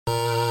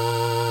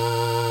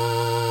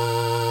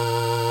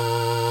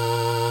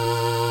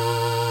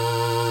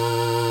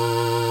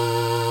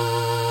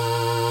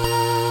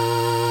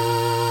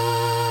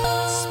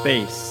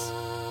Space,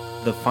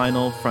 the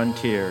final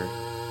frontier.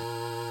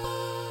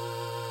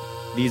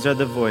 These are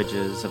the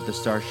voyages of the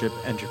Starship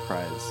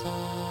Enterprise.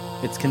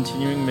 Its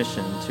continuing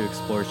mission to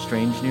explore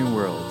strange new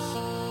worlds,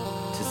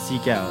 to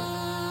seek out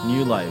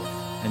new life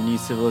and new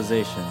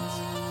civilizations,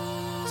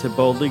 to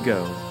boldly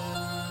go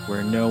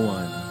where no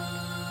one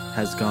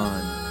has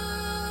gone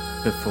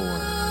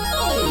before.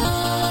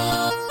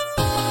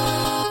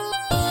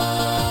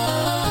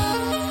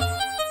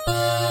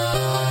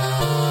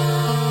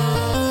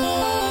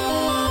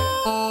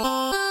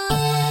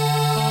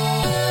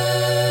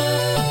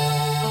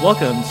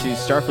 Welcome to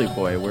Starfleet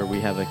Boy, where we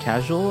have a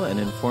casual and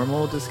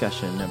informal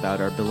discussion about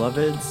our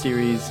beloved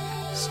series,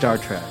 Star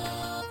Trek.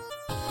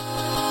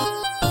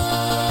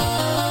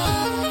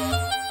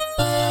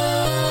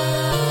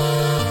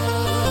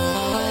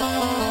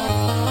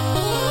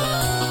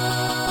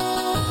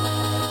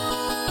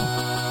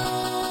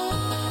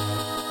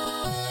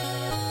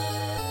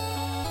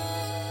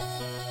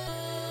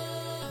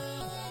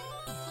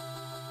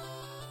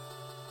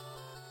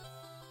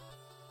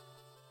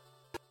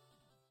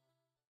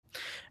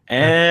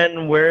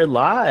 And we're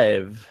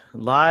live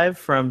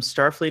from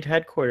Starfleet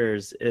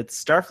headquarters.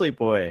 It's Starfleet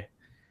Boy.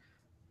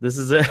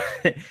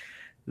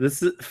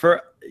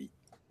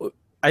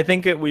 I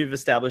think we've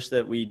established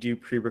that we do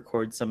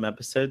pre-record some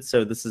episodes,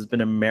 so this has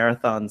been a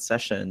marathon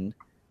session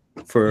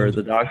for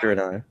the Doctor and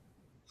I.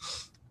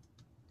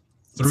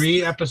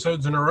 3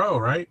 episodes in a row,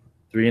 right?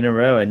 3 in a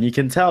row, and you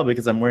can tell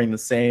because I'm wearing the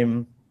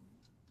same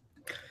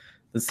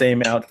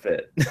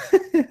outfit.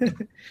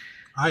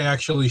 I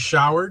actually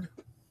showered.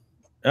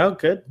 Oh,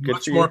 good. Good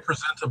Much for more you.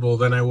 presentable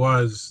than I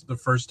was the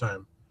first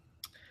time.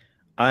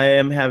 I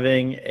am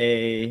having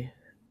a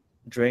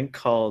drink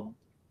called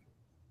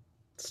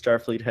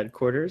Starfleet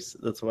Headquarters.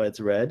 That's why it's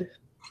red.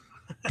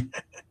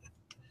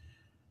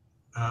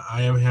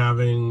 I am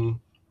having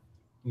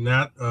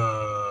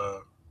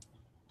I'm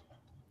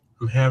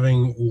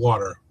having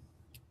water.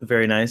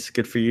 Very nice.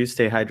 Good for you.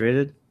 Stay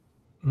hydrated.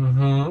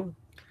 Mm-hmm.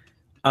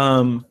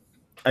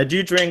 I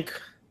do drink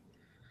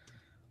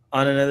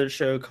on another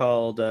show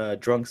called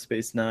Drunk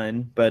Space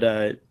Nine, but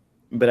I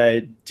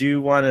do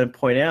want to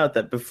point out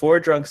that before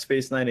Drunk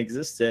Space Nine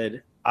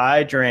existed,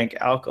 I drank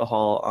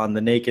alcohol on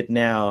The Naked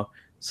Now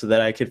so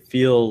that I could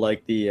feel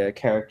like the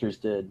characters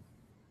did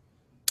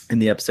in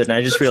the episode, and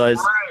I just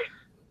realized.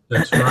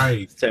 That's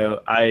right.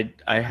 So I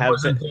have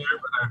wasn't there,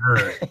 but I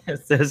heard.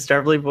 So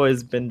Starfleet Boy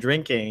has been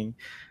drinking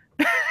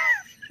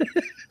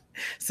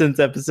since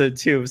episode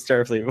 2 of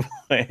Starfleet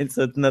Boy,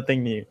 so it's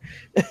nothing new.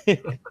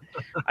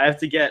 I have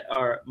to get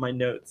my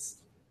notes.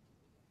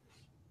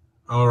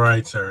 All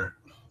right, sir.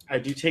 I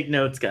do take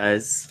notes,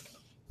 guys.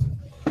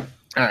 All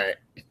right.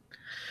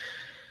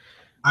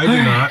 I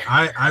do not.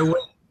 I went.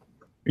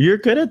 You're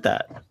good at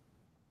that.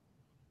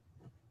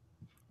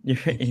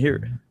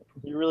 You're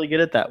really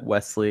good at that,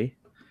 Wesley.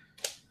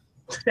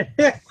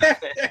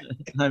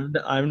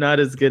 I'm not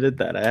as good at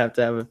that. I have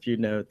to have a few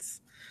notes.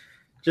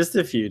 Just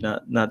a few,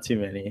 not too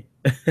many.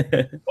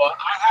 Well,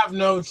 I have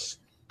notes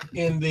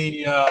in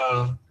the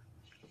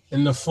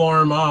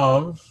form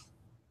of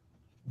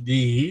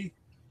the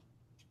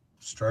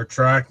Star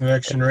Trek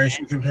Next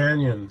Generation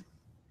Companion.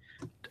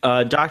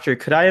 Doctor,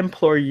 could I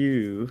implore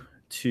you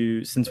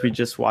to, since we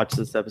just watched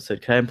this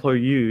episode, could I implore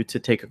you to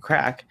take a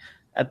crack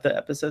at the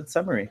episode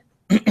summary?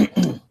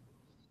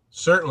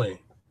 Certainly.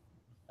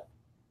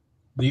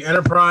 The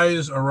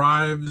Enterprise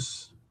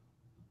arrives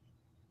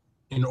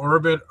in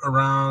orbit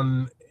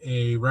around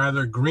a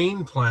rather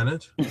green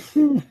planet,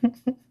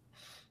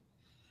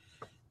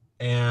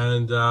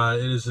 and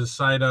it is the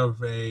site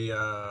of a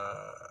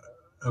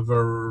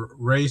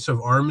race of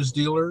arms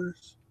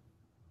dealers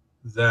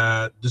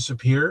that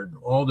disappeared.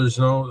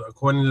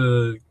 According to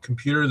the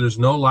computer, there's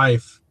no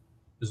life.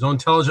 There's no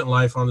intelligent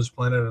life on this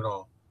planet at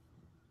all.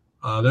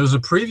 There was a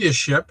previous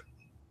ship,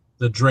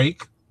 the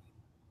Drake,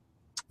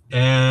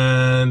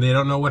 and they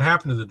don't know what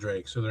happened to the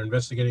Drake, so they're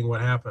investigating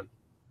what happened.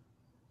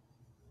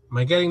 Am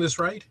I getting this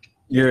right?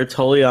 You're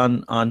totally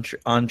on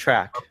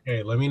track.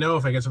 Okay, let me know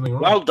if I get something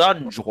wrong. Well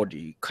done,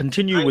 Geordi.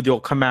 Continue with your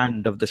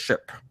command of the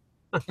ship.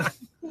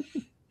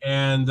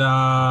 And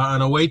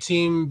an away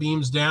team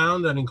beams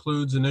down that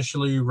includes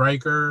initially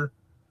Riker,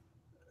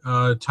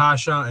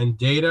 Tasha, and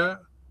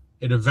Data.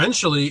 It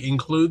eventually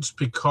includes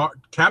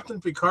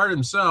Captain Picard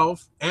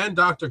himself and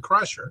Dr.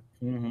 Crusher.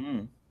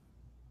 Mm-hmm.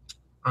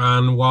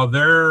 And while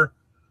they're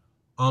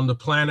on the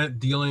planet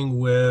dealing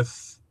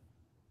with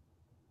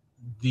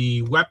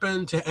the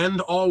weapon to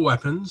end all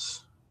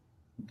weapons,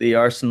 the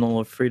Arsenal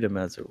of Freedom,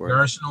 as it were. The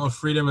Arsenal of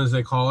Freedom, as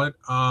they call it.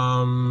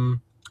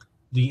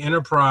 The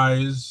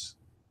Enterprise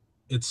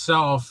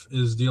itself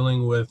is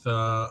dealing with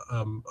a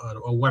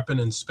weapon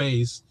in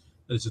space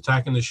that is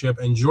attacking the ship,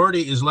 and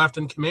Geordi is left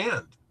in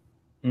command.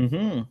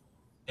 Mm-hmm.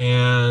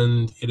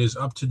 And it is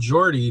up to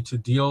Geordi to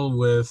deal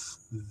with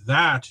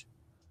that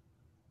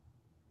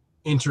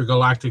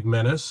intergalactic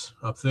menace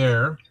up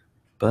there.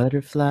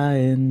 Butterfly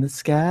in the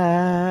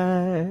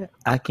sky,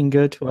 I can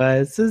go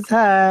twice as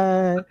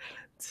high.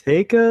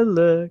 Take a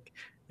look,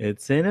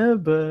 it's in a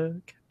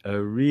book, a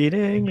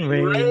reading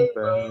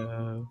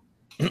rainbow.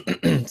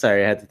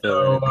 Sorry, I had to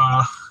throw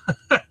that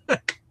in.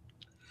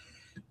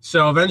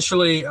 So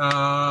eventually,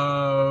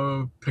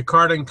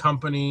 Picard and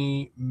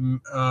company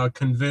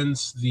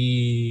convince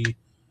the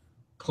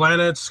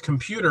planet's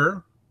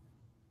computer,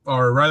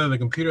 or rather the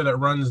computer that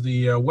runs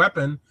the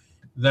weapon,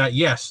 that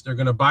yes, they're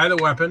going to buy the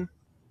weapon.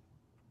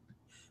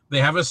 They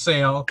have a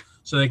sale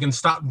so they can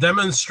stop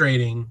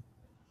demonstrating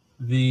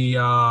the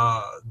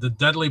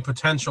deadly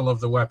potential of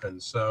the weapon.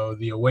 So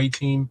the away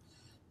team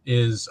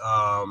is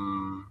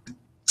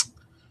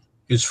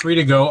free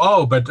to go.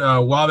 Oh, but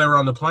while they were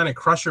on the planet,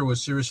 Crusher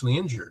was seriously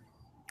injured.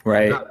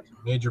 Right. That's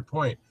a major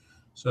point.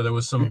 So there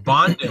was some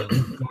bonding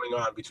going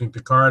on between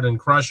Picard and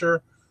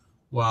Crusher,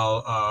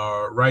 while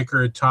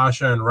Riker,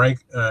 Tasha,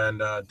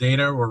 and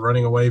Data were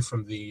running away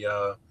from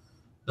the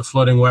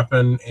floating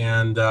weapon,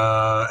 and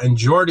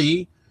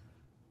Geordi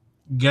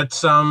gets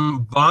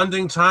some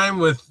bonding time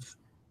with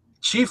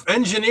Chief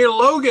Engineer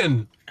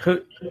Logan.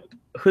 Who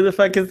the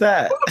fuck is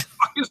that? Who the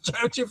fuck is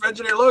Chief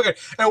Engineer Logan?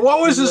 And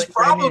what was his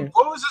problem?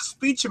 What was his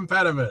speech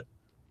impediment?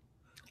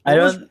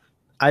 I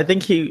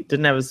think he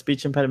didn't have a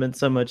speech impediment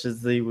so much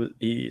as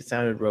he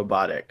sounded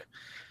robotic.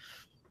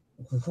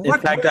 In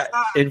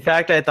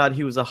fact, I thought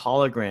he was a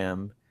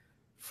hologram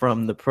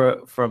from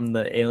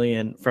the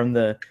alien.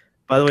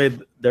 By the way,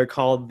 they're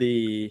called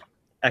the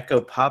Echo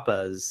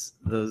Papas.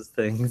 Those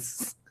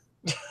things.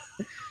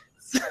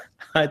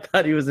 I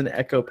thought he was an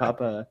Echo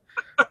Papa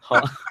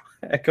hologram.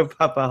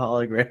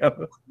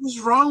 What was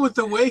wrong with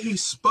the way he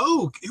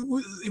spoke? It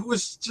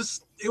was.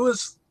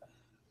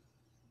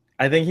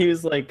 I think he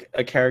was like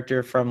a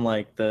character from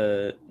like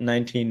the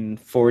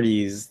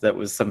 1940s that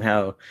was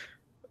somehow,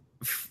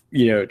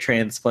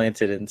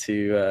 transplanted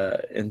into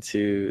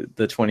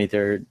the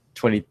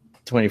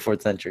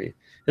 24th century.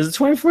 Is it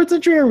 24th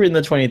century or are we in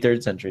the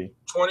 23rd century?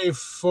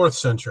 24th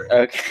century.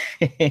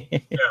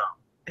 Okay. Yeah.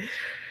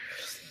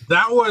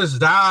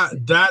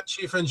 That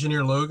Chief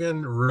Engineer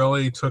Logan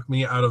really took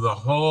me out of the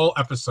whole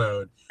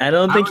episode. I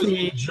was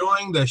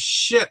enjoying the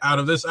shit out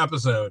of this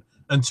episode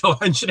until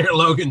Engineer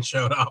Logan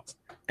showed up.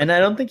 And I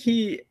don't think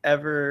he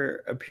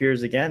ever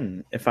appears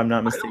again, if I'm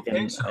not mistaken. I don't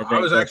think so. I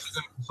was actually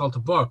going to consult a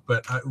book,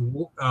 but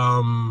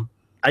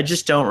I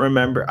just don't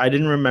remember. I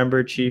didn't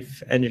remember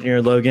Chief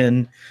Engineer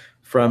Logan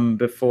from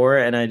before,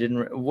 and I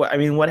didn't.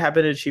 What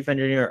happened to Chief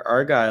Engineer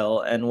Argyle,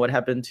 and what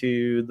happened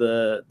to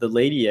the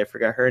lady? I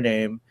forgot her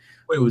name.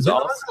 Wait, did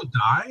Argyle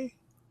die?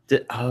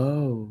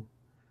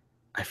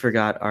 I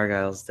forgot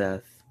Argyle's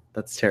death.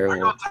 That's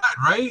terrible. Argyle died,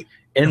 right?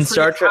 In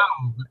Star Trek.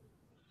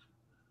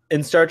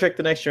 In Star Trek: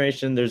 The Next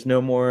Generation, there's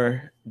no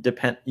more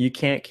you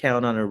can't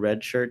count on a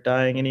red shirt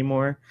dying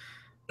anymore.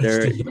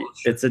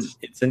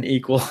 It's an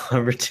equal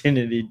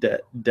opportunity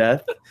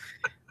death.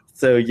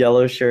 So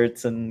yellow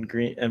shirts and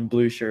green and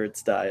blue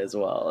shirts die as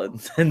well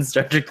in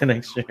Star Trek: The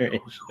Next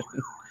Generation.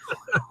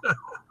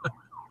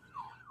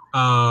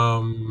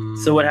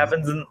 So what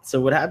happens?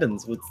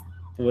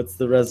 What's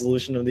the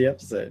resolution of the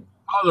episode?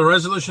 Oh, the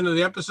resolution of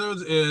the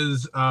episodes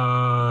is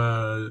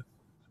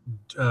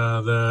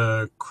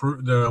the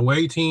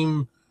away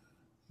team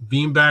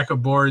beam back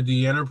aboard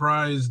the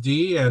Enterprise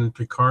D, and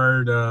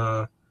Picard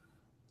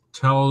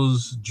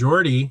tells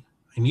Geordi,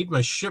 "I need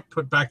my ship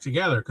put back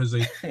together," because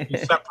he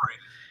separated.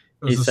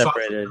 He's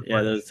separated.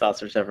 Yeah, those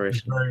saucer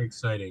separation. Very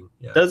exciting.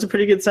 Yeah. That was a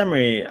pretty good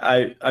summary.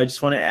 I just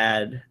want to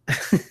add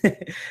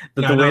that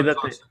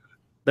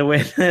the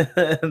way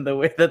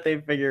that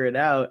they figure it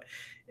out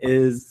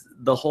is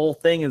the whole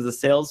thing is a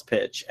sales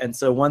pitch, and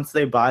so once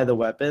they buy the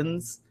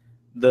weapons,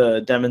 the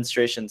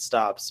demonstration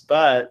stops.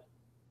 But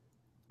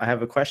I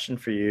have a question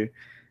for you.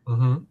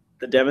 Mm-hmm.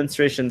 The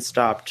demonstration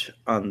stopped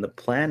on the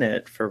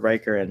planet for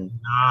Riker and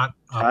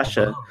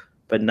Tasha,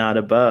 but not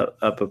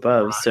up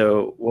above. Right.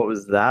 So what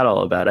was that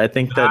all about? I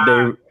think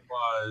that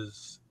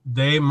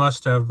they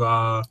must have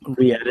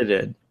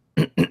re-edited.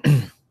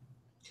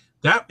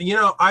 That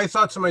I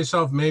thought to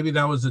myself, maybe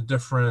that was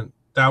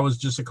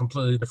just a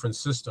completely different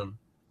system.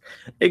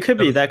 It could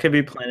be. That could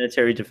be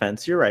planetary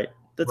defense. You're right.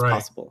 That's right.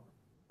 Possible.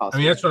 I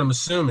mean, that's what I'm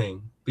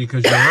assuming,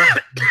 because you're right.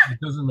 It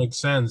doesn't make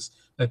sense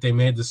that they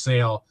made the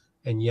sale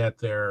and yet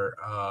they're.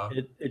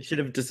 It should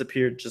have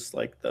disappeared, just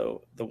like the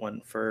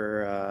one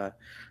for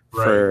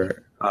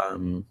Riker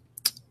and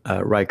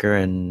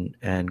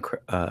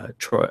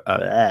Troy,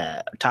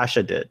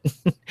 Tasha did.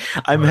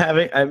 I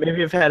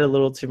maybe have had a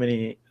little too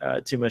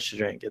much to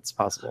drink. It's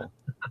possible.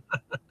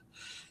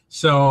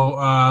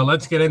 So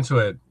let's get into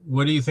it.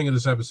 What do you think of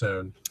this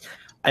episode?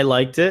 I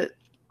liked it,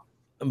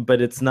 but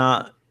it's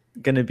not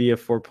going to be a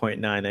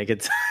 4.9. I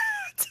could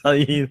tell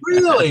you.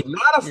 Really?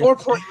 Not a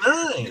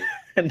 4.9?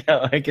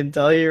 No, I can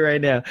tell you right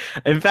now.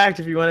 In fact,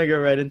 if you want to go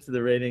right into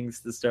the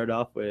ratings to start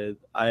off with,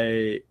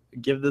 I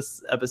give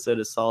this episode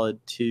a solid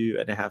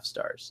 2.5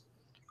 stars.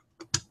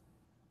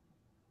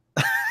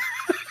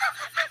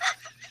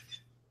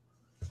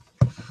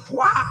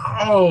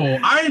 Wow!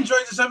 I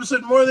enjoyed this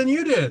episode more than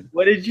you did.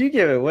 What did you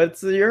give it?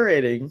 What's your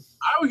rating?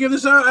 I would give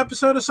this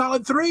episode a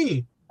solid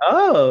 3.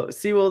 Oh,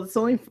 see, well, it's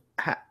only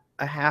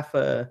a half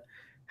a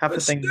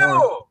thing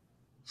more.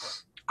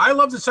 I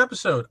love this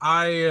episode.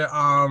 I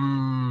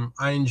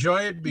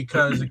enjoy it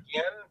because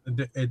again,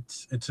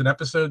 it's an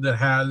episode that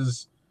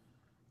has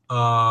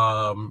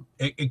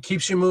it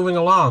keeps you moving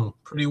along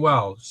pretty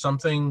well.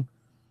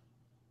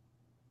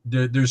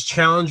 There's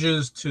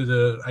challenges to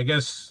the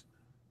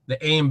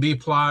A and B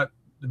plot,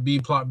 the B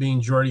plot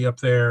being Geordi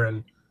up there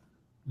and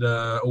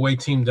the away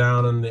team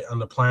down on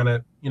the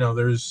planet.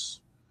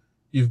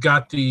 You've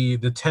got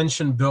the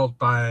tension built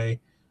by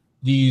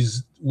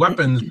these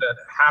weapons that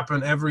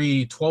happen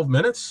every 12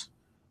 minutes.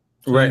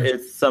 Right.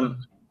 It's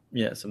something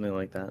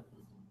like that.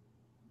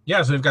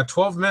 Yeah, so they've got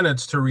 12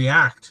 minutes to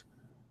react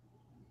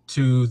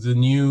to the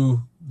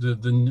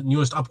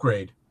newest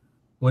upgrade,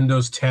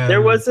 Windows 10.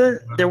 There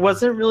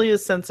wasn't really a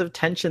sense of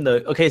tension though.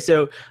 Okay,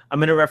 so I'm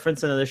gonna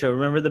reference another show.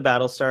 Remember the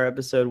Battlestar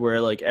episode where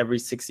like every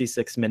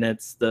 66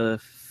 minutes the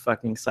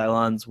fucking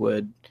Cylons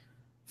would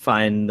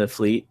find the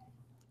fleet?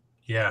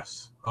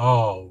 Yes.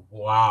 Oh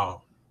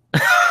wow.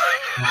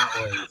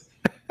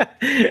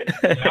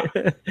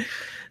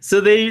 So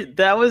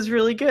that was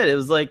really good. It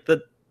was like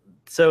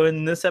so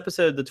in this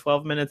episode the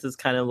 12 minutes is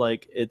kind of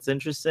like it's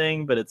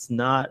interesting, but it's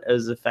not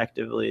as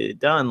effectively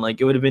done.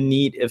 Like it would have been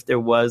neat if there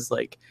was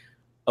like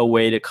a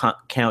way to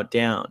count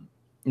down.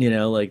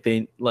 Like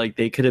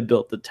they could have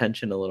built the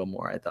tension a little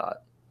more, I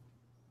thought.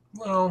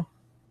 Well,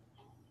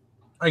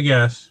 I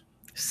guess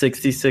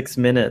 66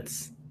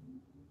 minutes.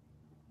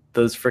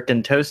 Those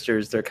freaking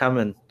toasters, they're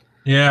coming.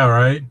 Yeah,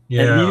 right.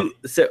 Yeah.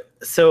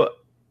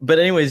 But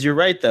anyways, you're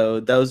right though.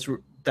 That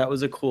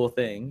was a cool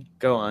thing.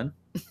 Go on.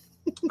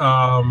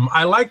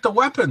 I like the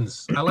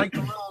weapons. I like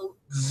the little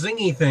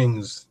zingy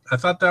things. I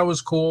thought that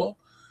was cool.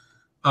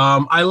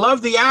 I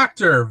love the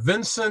actor,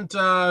 Vincent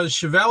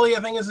Schiavelli, I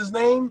think is his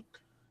name.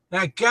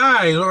 That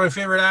guy is one of my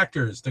favorite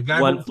actors. The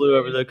guy One Flew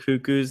Over the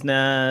Cuckoo's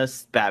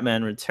Nest,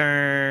 Batman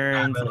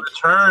Returns.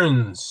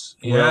 Returns.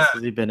 What else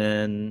has he been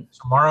in?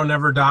 Tomorrow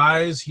Never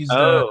Dies. He's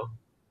the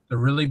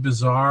really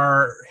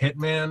bizarre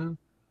hitman.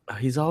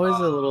 He's always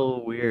a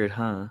little weird,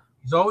 huh?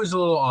 He's always a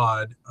little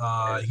odd.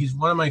 He's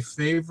one of my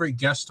favorite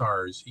guest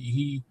stars.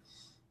 He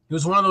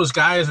was one of those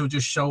guys who would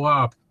just show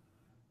up,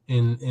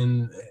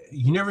 and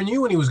you never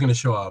knew when he was going to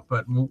show up.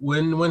 But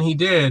when he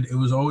did, it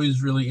was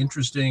always really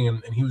interesting,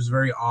 and he was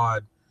very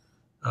odd.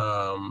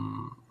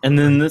 And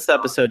then this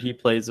episode, he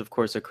plays, of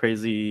course, a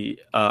crazy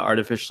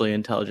artificially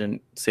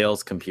intelligent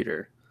sales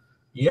computer.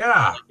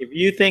 Yeah. If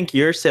you think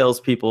your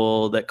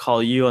salespeople that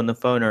call you on the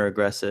phone are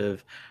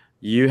aggressive,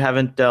 you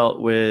haven't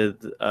dealt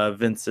with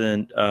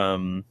Vincent.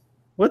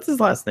 What's his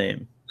last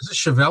name? Is it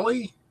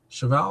Schiavelli?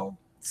 Schiavelli?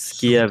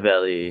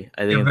 Schiavelli.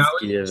 I think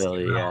it's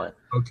Schiavelli. Yeah.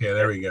 Okay,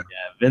 there we go.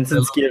 Yeah,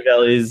 Vincent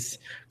Schiavelli's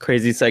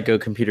crazy psycho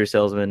computer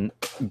salesman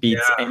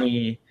beats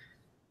any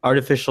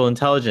artificial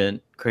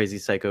intelligent crazy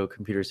psycho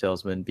computer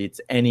salesman beats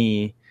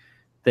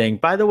anything.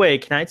 By the way,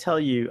 can I tell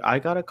you, I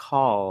got a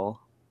call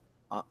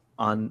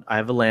on. I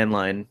have a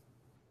landline.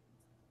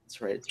 That's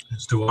right.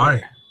 As do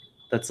I.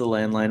 That's a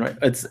landline, right?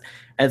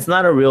 It's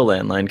not a real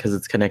landline because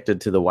it's connected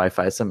to the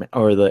Wi-Fi somehow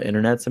or the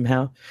internet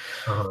somehow.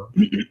 Uh-huh.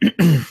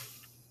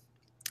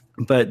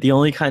 But the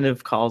only kind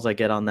of calls I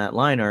get on that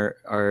line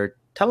are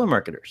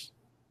telemarketers.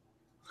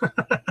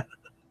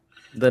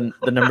 The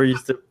number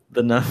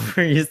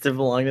used to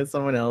belong to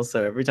someone else,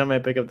 so every time I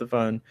pick up the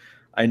phone,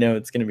 I know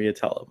it's going to be a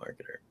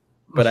telemarketer.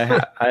 But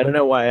I don't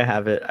know why I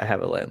have it. I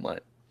have a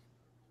landline.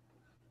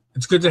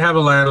 It's good to have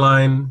a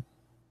landline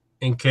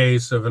in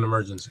case of an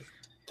emergency.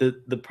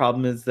 The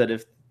problem is that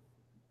if,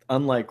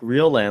 unlike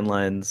real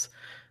landlines,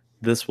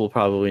 this will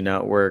probably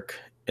not work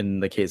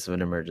in the case of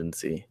an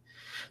emergency.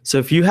 So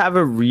if you have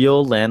a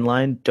real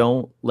landline,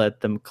 don't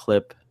let them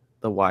clip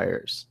the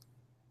wires.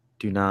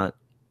 Do not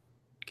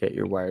get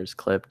your wires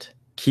clipped.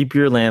 Keep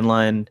your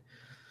landline.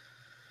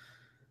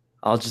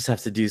 I'll just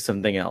have to do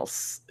something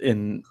else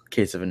in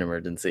case of an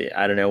emergency.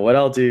 I don't know what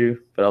I'll do,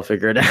 but I'll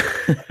figure it out.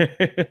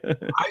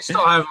 I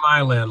still have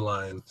my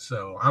landline,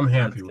 so I'm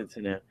happy with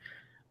it.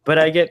 But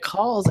I get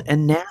calls,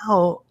 and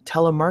now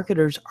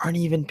telemarketers aren't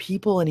even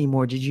people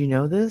anymore. Did you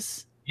know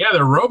this? Yeah,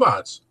 they're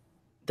robots.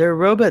 They're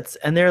robots,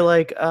 and they're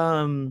like they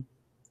call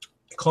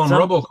them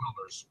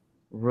robocallers.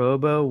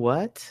 Robo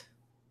what?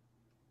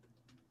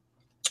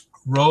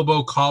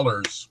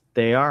 Robocallers.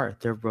 They're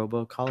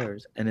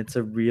robocallers, and it's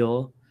a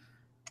real.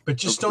 But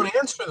just don't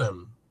answer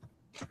them.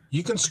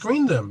 You can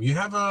screen them. You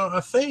have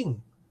a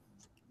thing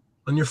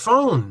on your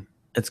phone.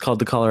 It's called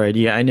the caller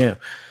ID. I know.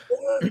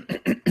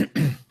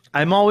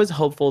 I'm always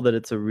hopeful that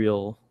it's a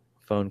real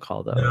phone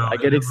call, though. No, I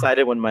get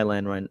excited when my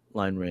landline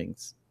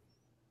rings.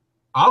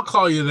 I'll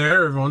call you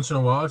there every once in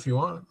a while if you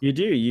want. You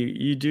do.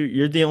 You do.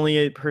 You're the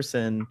only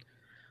person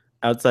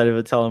outside of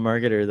a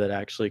telemarketer that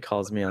actually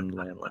calls me on the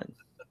landline.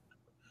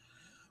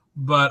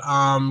 But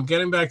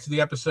getting back to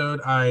the episode,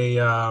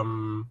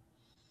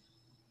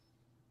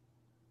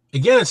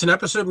 again, it's an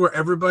episode where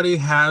everybody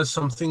has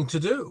something to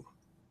do.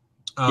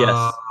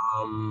 Yes.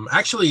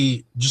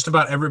 Actually, just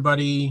about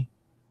everybody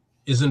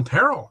is in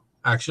peril,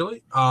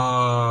 actually.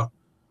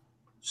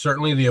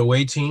 Certainly the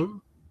away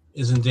team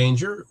is in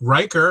danger.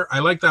 Riker, I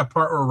like that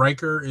part where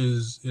Riker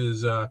is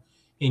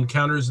He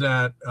encounters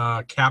that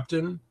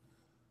captain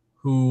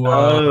who.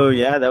 Oh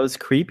yeah, that was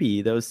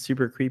creepy. That was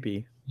super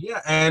creepy.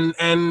 Yeah,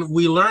 and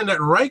we learned that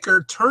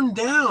Riker turned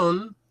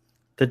down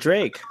The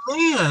Drake.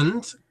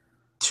 command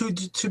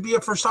to be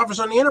a first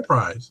officer on the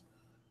Enterprise.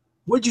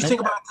 What did you think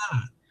about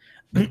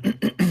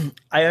that?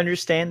 I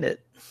understand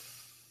it.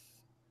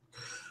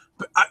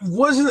 But I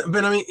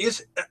mean,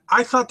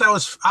 I thought that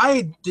was.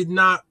 I did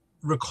not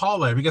recall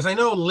that because I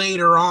know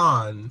later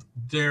on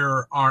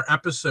there are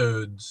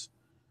episodes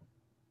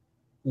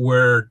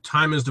where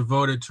time is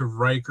devoted to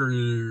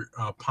Riker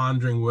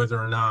pondering whether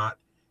or not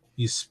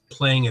he's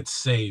playing it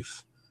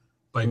safe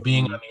by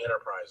being on the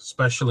Enterprise,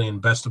 especially in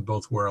Best of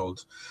Both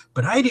Worlds.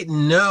 But I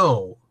didn't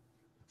know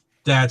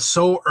that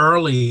so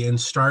early in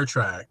Star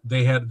Trek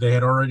they had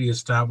already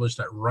established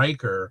that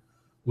Riker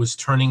was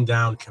turning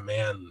down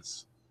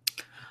commands.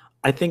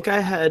 I think I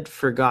had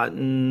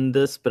forgotten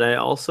this, but I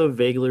also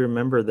vaguely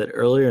remember that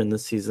earlier in the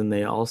season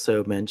they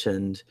also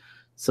mentioned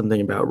something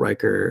about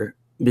Riker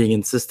being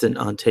insistent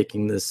on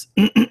taking this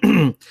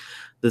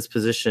this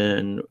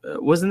position.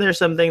 Wasn't there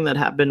something that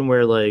happened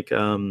where like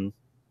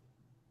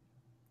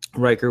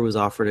Riker was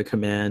offered a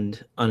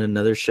command on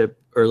another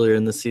ship earlier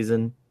in the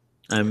season?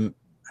 I'm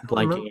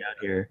blanking out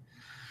here.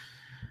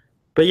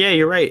 But yeah,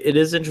 you're right. It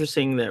is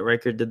interesting that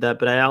Riker did that,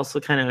 but I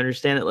also kind of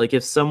understand it. Like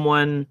if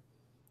someone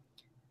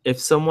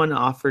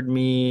offered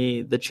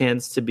me the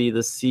chance to be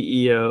the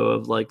CEO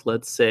of, like,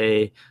 let's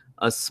say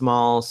a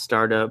small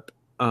startup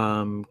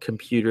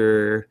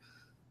computer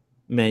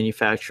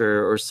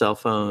manufacturer or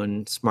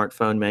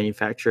smartphone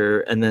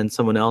manufacturer, and then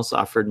someone else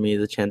offered me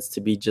the chance to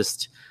be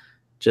just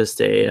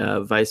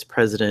a vice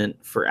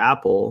president for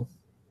Apple,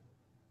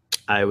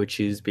 I would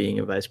choose being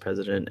a vice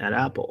president at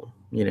Apple.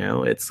 You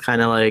know, it's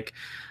kind of like,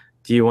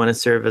 do you want to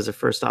serve as a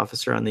first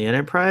officer on the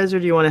Enterprise, or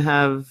do you want to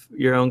have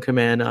your own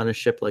command on a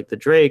ship like the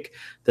Drake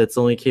that's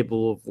only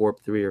capable of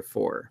warp 3 or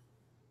 4?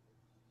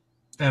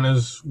 And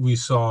as we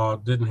saw,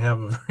 didn't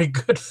have a very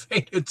good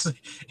fate.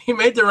 He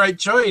made the right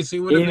choice. He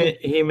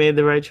made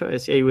the right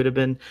choice. Yeah, he would have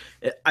been.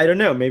 I don't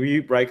know.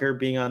 Maybe Riker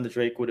being on the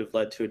Drake would have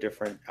led to a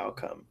different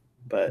outcome.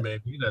 But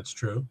maybe that's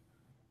true.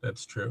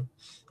 That's true.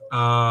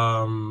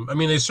 I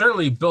mean, they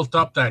certainly built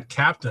up that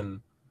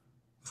captain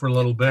for a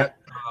little bit.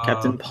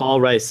 Captain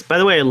Paul Rice. By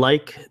the way, I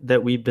like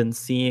that we've been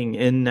seeing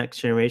in Next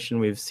Generation,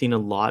 we've seen a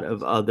lot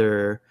of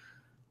other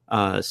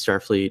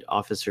Starfleet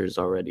officers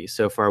already.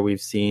 So far,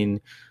 we've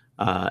seen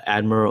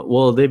Admiral.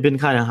 Well, they've been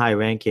kind of high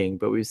ranking,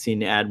 but we've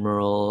seen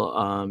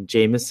Admiral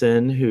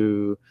Jameson,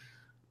 who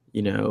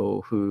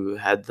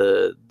had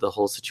the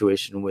whole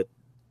situation with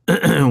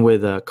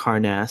with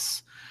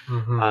Karnas.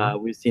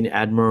 Mm-hmm. We've seen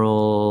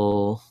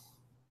Admiral.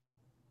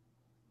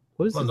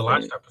 What was the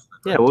last episode?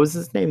 Yeah, what was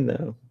his name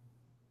though?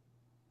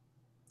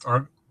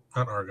 Not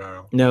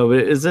Argyle. No,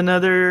 it is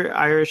another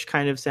Irish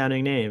kind of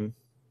sounding name.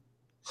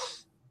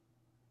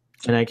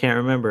 And I can't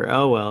remember.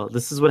 Oh, well,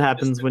 this is what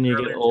happens when you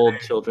get old,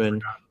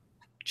 children.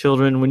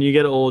 Children, when you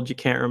get old, you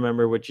can't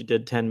remember what you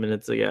did 10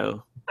 minutes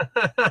ago.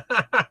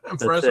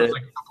 For us, it was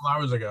like a couple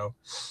hours ago.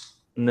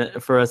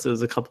 For us, it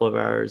was a couple of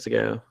hours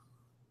ago.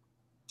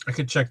 I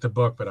could check the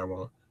book, but I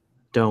won't.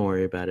 Don't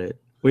worry about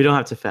it. We don't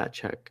have to fact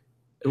check.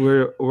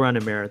 We're on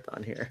a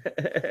marathon here.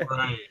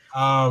 Right.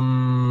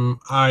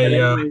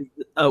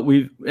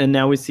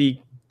 Now we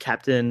see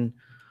Captain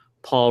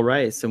Paul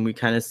Rice, and we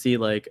kind of see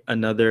like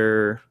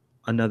another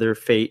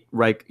fate,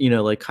 right?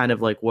 Like kind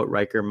of like what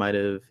Riker might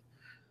have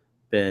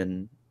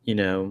been,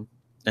 and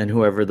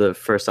whoever the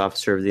first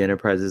officer of the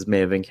Enterprises may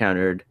have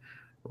encountered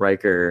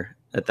Riker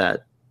at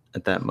that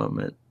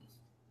moment.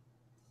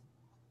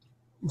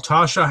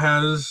 Tasha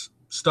has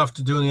stuff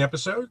to do in the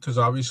episode because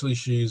obviously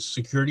she's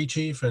security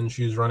chief and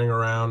she's running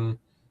around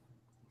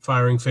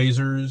firing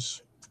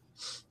phasers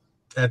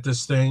at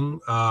this thing.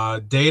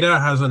 Data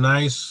has a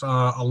nice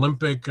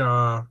Olympic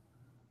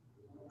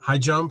high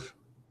jump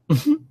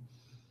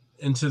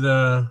into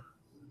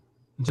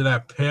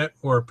that pit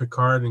where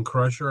Picard and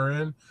Crusher are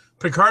in.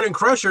 Picard and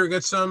Crusher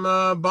get some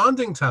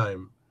bonding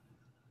time.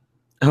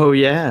 Oh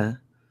yeah,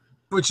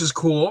 which is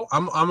cool.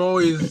 I'm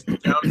always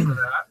down for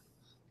that.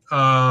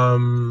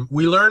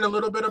 We learned a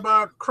little bit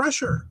about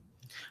Crusher.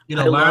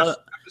 Last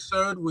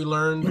episode we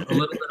learned a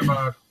little bit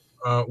about.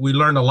 We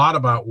learned a lot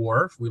about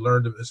Worf. We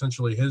learned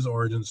essentially his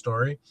origin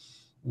story.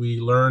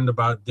 We learned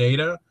about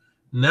Data.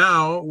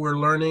 Now we're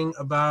learning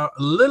a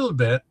little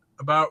bit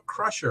about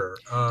Crusher.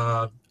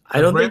 I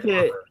don't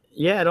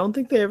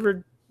think they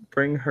ever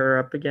bring her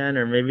up again,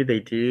 or maybe they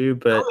do.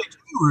 But they do.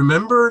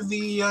 Remember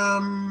the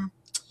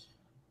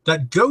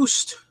that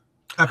ghost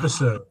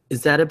episode?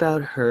 Is that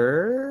about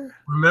her?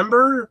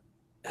 Remember?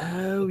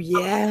 Oh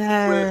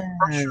yeah.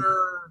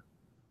 Crusher,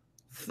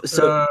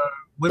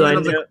 women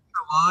of the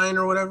line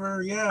or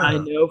whatever. Yeah. I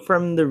know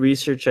from the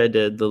research I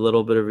did, the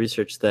little bit of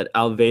research, that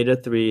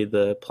Alveda 3,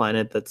 the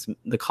planet that's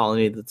the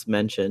colony that's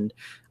mentioned,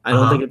 I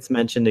don't think it's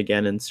mentioned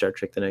again in Star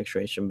Trek: The Next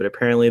Generation, but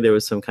apparently there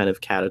was some kind of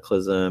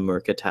cataclysm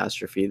or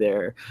catastrophe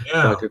there.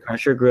 Yeah. Dr.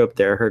 Crusher grew up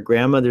there. Her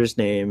grandmother's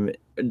name,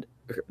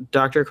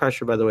 Dr.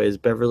 Crusher, by the way, is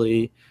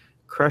Beverly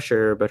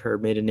Crusher, but her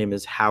maiden name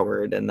is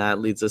Howard, and that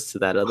leads us to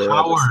that other episode,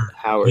 Howard.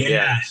 Howard.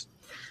 Yes.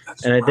 Yeah.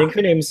 And I think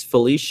her name's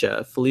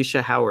Felicia.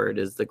 Felicia Howard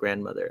is the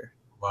grandmother.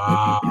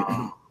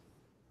 Wow.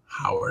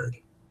 Howard.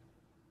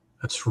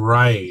 That's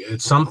right.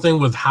 It's something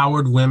with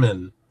Howard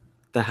women.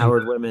 The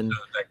Howard women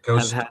that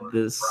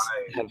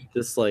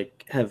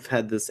have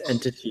had this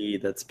entity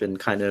that's been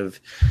kind of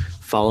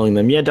following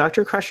them. Yeah,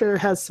 Dr. Crusher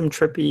has some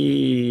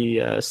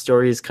trippy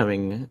stories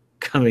coming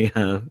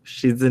up.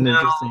 She's an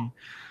interesting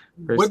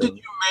person. What did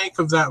you make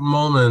of that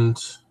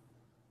moment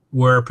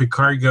where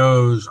Picard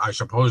goes, I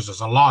suppose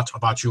there's a lot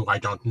about you I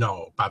don't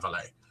know,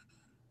 Beverly.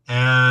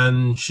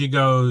 And she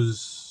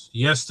goes,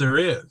 yes, there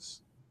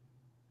is.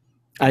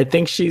 I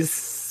think she's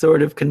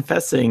sort of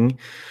confessing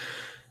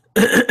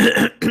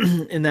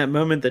in that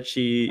moment that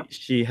she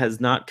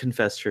has not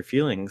confessed her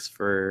feelings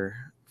for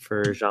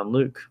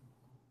Jean-Luc.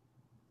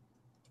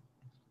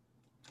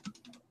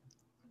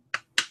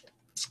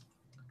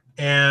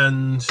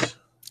 And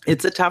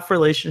it's a tough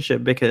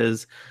relationship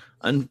because,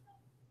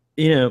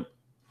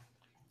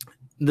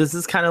 this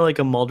is kind of like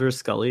a Mulder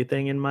Scully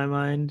thing in my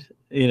mind,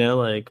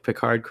 like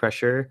Picard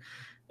Crusher.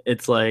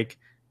 It's like,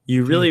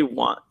 you really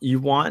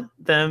want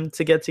them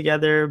to get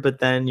together, but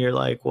then you're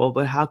like, well,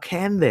 but how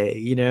can they,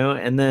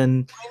 and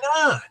then why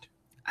not?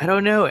 I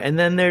don't know. And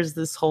then there's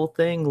this whole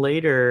thing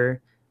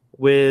later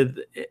with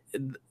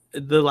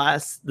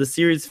the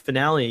series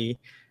finale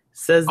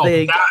says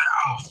they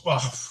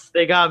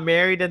got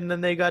married and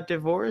then they got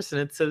divorced,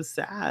 and it's so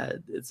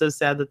sad. It's so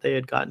sad that they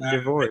had gotten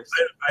divorced.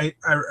 I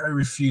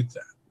refute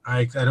that.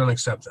 I don't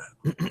accept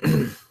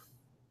that.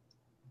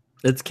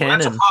 It's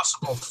canon.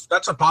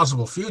 That's a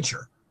possible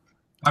future.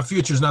 Our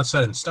future's not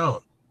set in stone.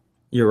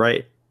 You're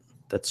right.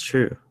 That's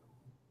true.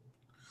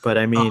 But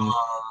I mean,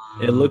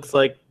 it looks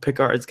like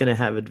Picard's going to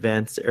have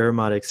advanced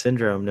aromatic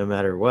syndrome no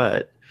matter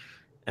what.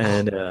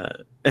 And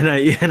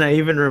I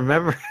even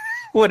remember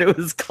what it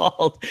was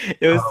called.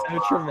 It was so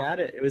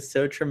traumatic. It was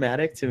so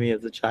traumatic to me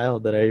as a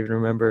child that I even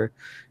remember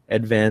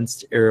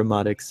advanced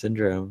aromatic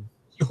syndrome.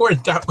 You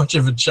weren't that much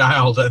of a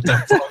child at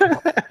that point.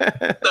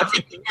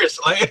 7 years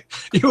later.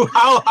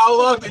 How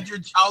long did your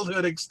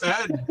childhood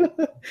extend?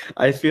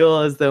 I feel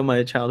as though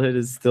my childhood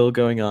is still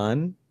going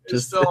on. You're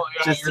still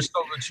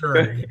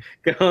maturing.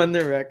 Go on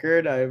the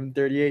record. I'm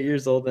 38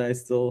 years old, and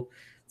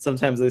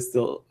sometimes I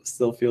still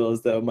feel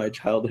as though my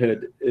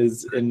childhood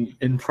is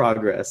in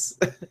progress.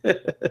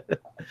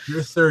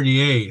 You're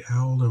 38.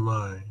 How old am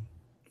I?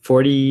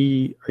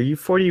 40. Are you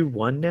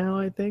 41 now?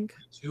 I think.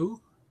 2.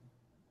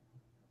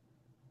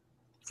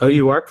 Oh,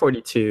 you are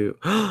 42.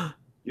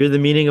 You're the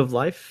meaning of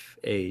life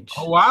age.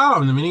 Oh, wow.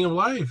 I'm the meaning of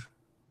life.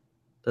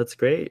 That's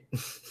great. All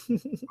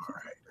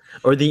right.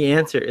 Or the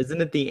answer.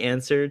 Isn't it the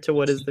answer to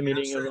what is the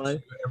meaning of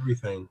life?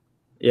 Everything.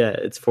 Yeah,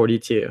 it's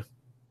 42.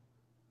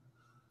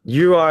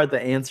 You are the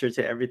answer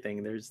to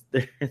everything. There's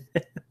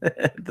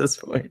at this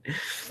point.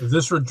 If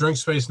this were Drink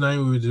Space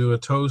Nine, we would do a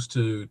toast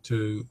to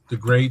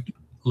the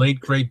late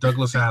great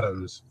Douglas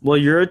Adams. Well,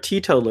 you're a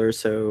teetotaler,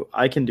 so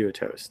I can do a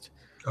toast.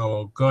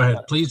 Oh, go ahead.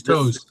 Please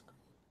toast.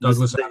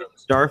 Douglas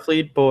Adams.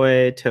 Starfleet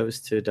boy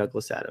toast to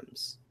Douglas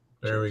Adams.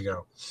 There we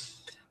go.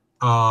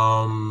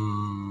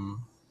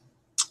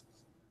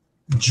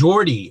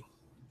 Geordi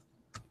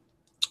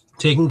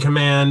taking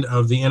command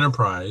of the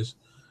Enterprise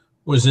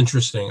was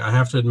interesting, I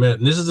have to admit.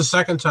 And this is the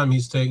second time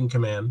he's taken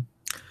command.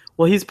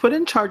 Well, he's put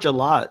in charge a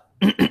lot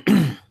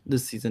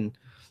this season.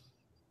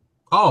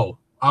 Oh,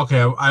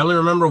 okay. I only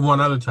remember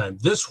one other time.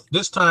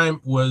 This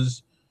time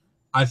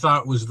I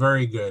thought was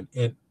very good.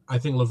 I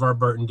think LeVar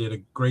Burton did a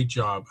great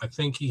job. I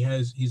think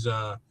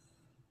LeVar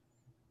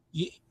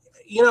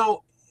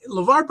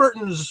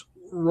Burton's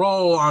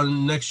role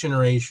on Next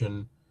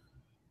Generation,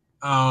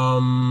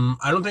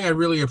 I don't think I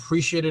really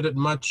appreciated it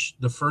much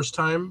the first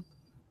time.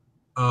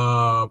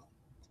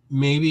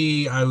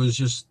 Maybe I was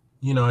just,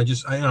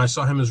 I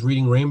saw him as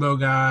Reading Rainbow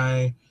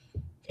guy,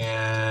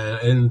 and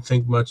I didn't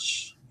think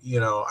much,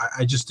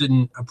 I just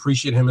didn't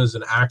appreciate him as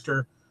an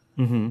actor.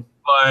 Mm-hmm.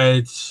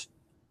 But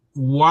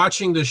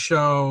watching the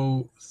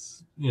show,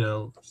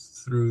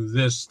 through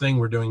this thing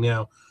we're doing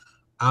now,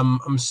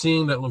 I'm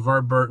seeing that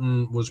LeVar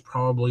Burton was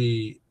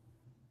probably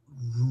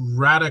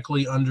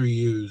radically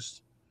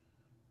underused,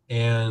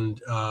 and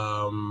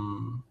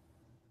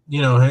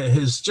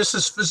his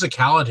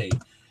physicality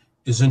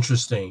is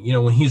interesting.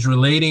 When he's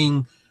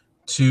relating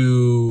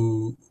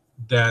to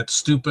that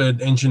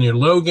stupid engineer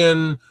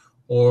Logan,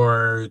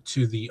 or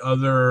to the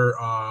other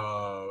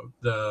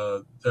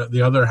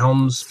the other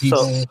Helms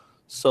people.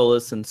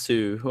 Solus and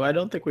Sue, who I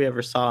don't think we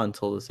ever saw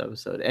until this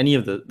episode. Any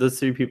of those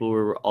three people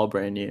were all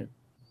brand new.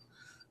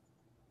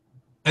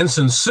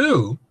 Ensign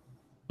Sue,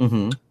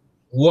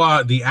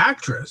 the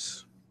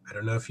actress, I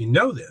don't know if you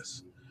know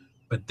this,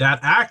 but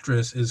that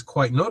actress is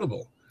quite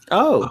notable.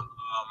 Oh.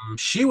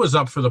 She was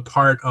up for the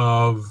part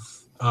of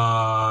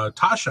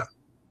Tasha.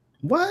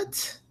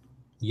 What?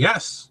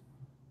 Yes.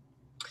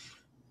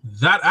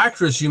 That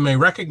actress you may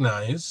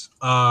recognize.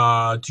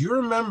 Do you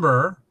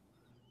remember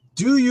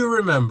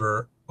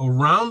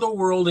Around the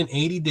World in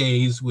 80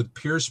 Days with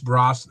Pierce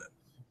Brosnan?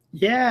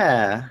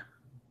 Yeah.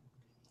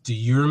 Do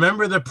you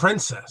remember the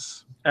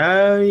princess?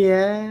 Oh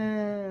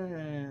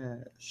yeah,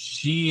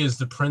 She is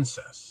the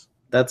princess.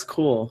 that's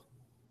cool.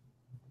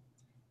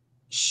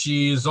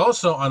 She is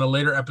also on a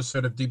later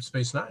episode of Deep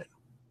Space Nine.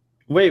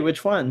 Wait,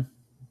 which one?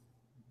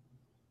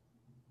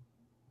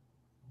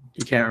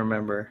 You can't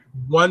remember.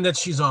 One that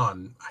she's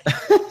on. I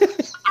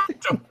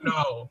don't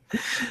know.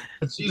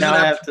 But she's Now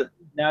an I ep-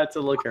 have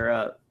to look her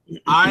up.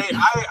 I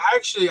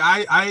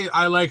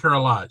like her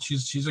a lot.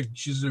 She's a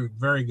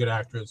very good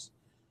actress.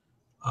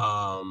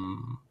 I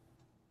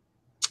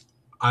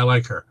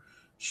like her.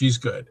 She's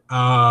good.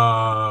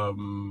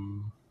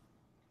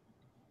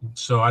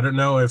 So I don't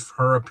know if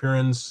her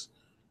appearance,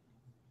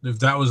 if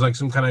that was like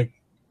some kind of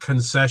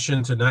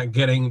concession to not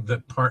getting the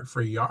part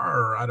for Yar,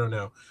 or I don't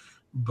know.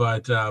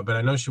 But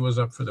I know she was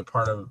up for the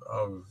part of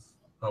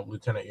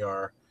Lieutenant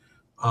Yar.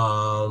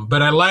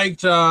 But I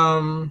liked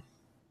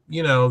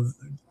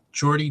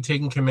Geordi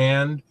taking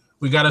command.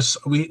 We got a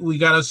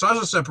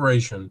Sasa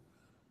separation.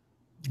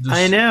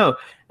 I know,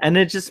 and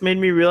it just made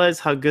me realize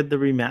how good the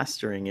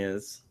remastering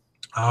is.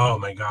 Oh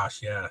my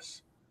gosh,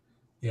 yes.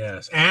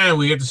 And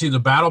we get to see the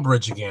battle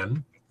bridge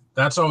again.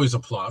 That's always a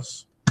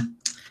plus.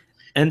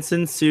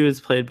 Ensign Sue is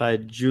played by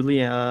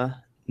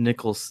Julia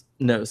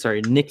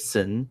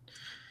Nixon,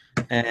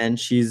 and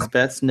she's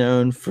best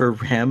known for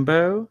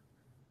Rambo,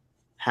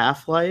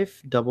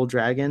 Half-Life, Double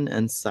Dragon,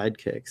 and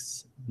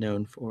Sidekicks.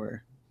 Known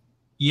for.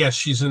 Yes,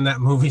 she's in that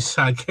movie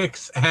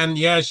Sidekicks, and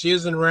yeah, she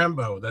is in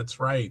Rambo. That's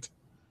right.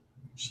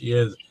 She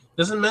is.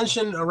 Doesn't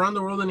mention Around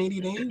the World in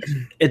 80 Days?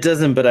 It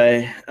doesn't, but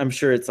I'm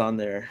sure it's on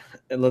there.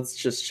 And let's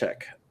just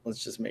check.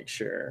 Let's just make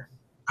sure.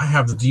 I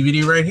have the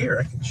DVD right here.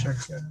 I can check.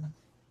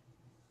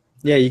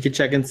 Yeah, you could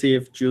check and see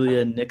if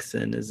Julia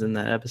Nixon is in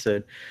that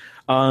episode.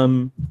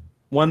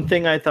 One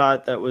thing I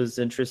thought that was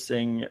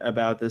interesting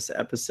about this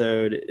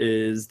episode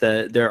is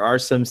that there are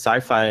some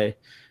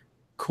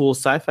cool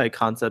sci-fi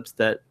concepts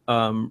that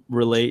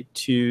relate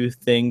to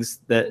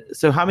things that.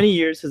 So how many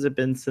years has it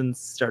been since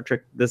Star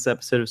Trek? This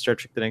episode of Star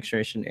Trek: The Next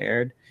Generation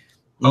aired?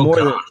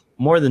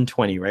 More than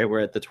 20, right? We're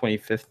at the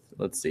 25th.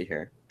 Let's see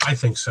here. I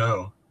think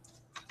so.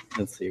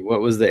 Let's see.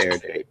 What was the air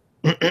date?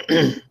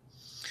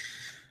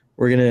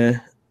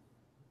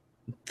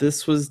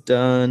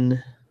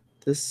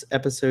 This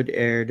episode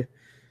aired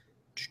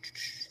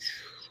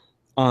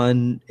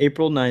on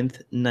April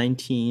 9th,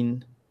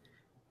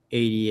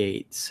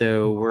 1988.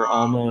 So we're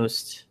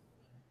almost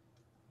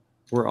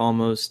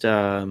so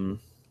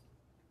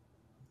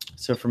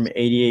from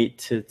 88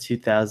 to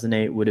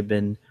 2008 would have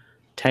been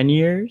 10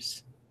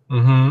 years.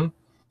 Mm-hmm.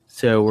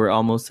 So we're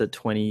almost at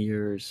 20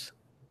 years.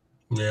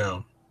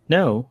 Yeah.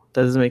 No,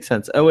 that doesn't make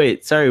sense. Oh,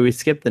 wait. Sorry. We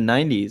skipped the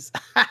 90s.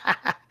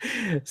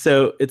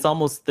 So it's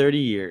almost 30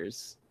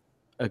 years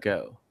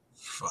ago.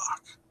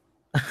 Fuck.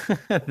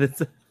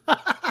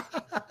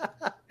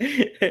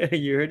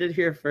 You heard it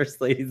here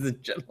first, ladies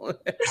and gentlemen.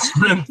 It's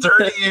been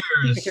 30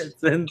 years. It's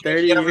been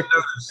 30 years.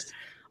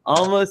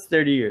 Almost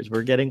 30 years.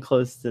 We're getting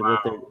close to the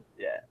 30.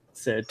 Yeah.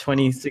 So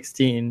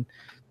 2016,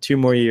 2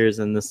 more years,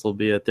 and this will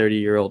be a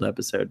 30-year-old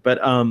episode. But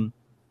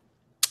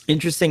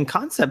interesting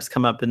concepts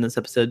come up in this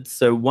episode.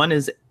 So one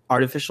is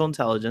artificial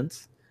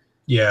intelligence.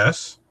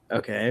 Yes.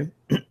 Okay.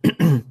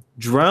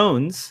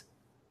 Drones.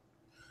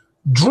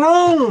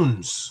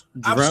 Drones.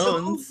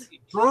 Drones.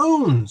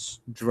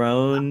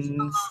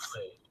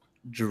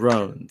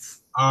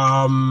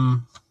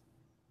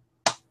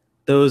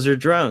 Those are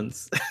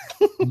drones.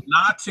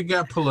 Not to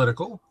get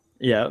political.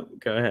 Yeah,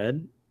 go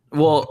ahead.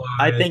 Well,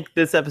 I think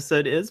this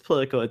episode is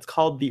political. It's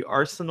called The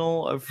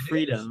Arsenal of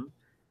Freedom.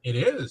 It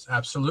is,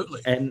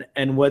 absolutely. And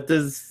we were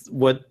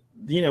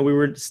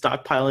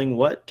stockpiling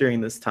what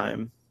during this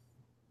time?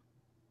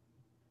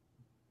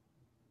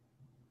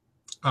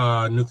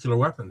 Nuclear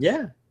weapons.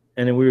 Yeah.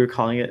 And then we were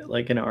calling it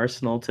like an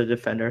arsenal to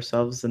defend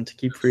ourselves and to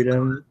keep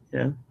freedom.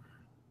 Yeah.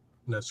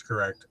 That's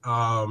correct.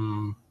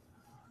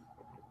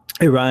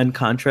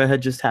 Iran-Contra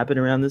had just happened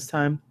around this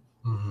time.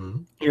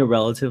 Mm-hmm.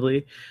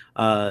 Relatively.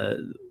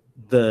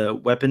 The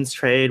weapons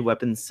trade,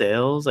 weapons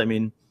sales. I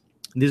mean,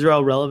 these are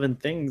all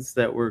relevant things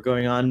that were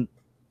going on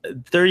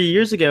 30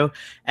 years ago.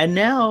 And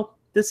now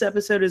this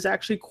episode is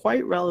actually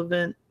quite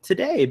relevant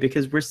today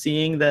because we're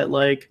seeing that,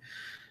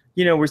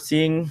 we're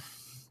seeing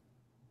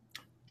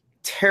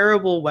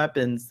terrible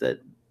weapons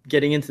that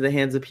getting into the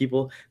hands of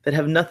people that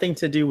have nothing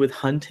to do with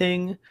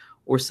hunting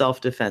or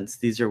self-defense.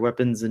 These are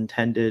weapons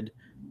intended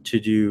to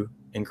do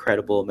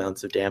incredible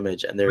amounts of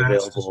damage, and they're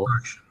available.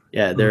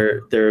 Yeah,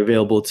 they're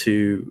available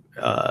to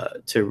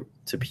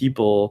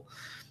people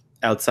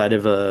outside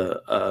of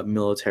a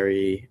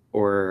military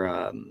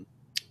or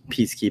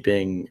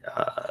peacekeeping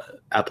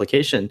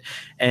application,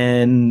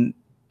 and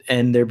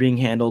they're being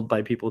handled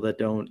by people that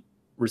don't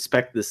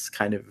respect this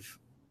kind of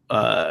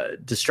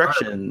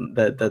destruction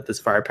that this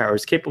firepower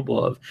is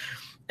capable of.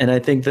 And I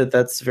think that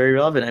that's very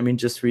relevant. I mean,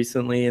 just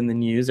recently in the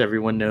news,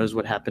 everyone knows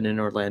what happened in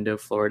Orlando,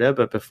 Florida.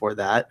 But before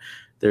that,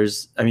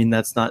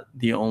 that's not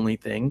the only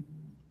thing.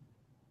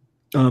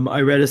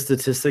 I read a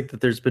statistic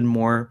that there's been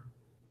more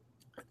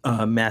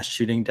mass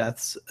shooting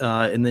deaths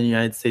in the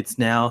United States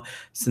now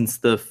since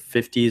the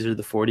 50s or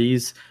the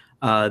 40s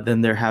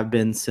than there have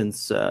been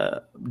since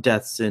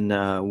deaths in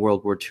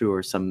World War II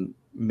or some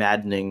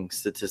maddening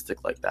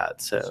statistic like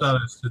that. So It's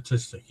not a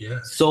statistic, yeah.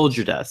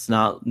 soldier deaths,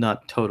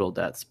 not total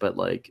deaths, but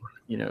like,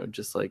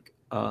 just like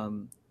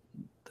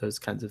those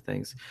kinds of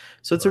things.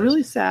 So it's a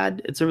really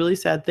sad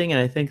thing.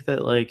 And I think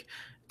that like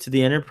to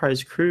the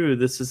Enterprise crew,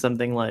 this is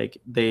something like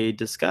they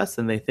discuss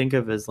and they think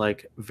of as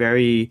like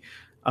very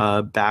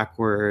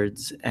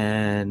backwards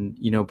and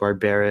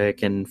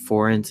barbaric and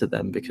foreign to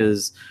them,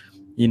 because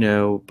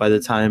by the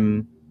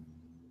time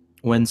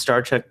when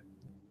Star Trek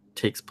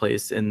takes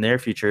place in their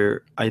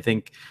future, I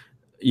think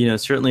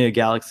certainly a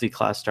Galaxy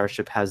class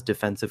starship has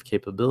defensive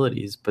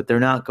capabilities, but they're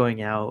not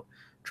going out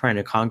trying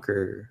to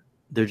conquer.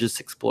 They're just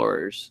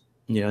explorers,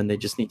 and they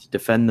just need to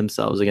defend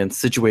themselves against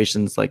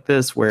situations like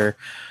this where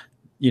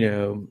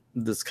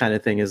this kind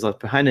of thing is left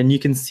behind. And you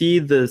can see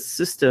the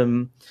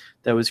system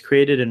that was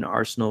created in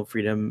Arsenal of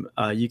Freedom.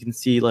 You can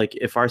see like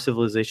if our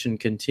civilization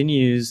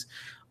continues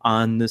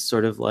on this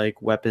sort of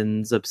like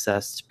weapons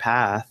obsessed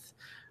path,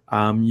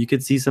 you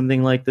could see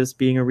something like this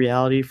being a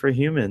reality for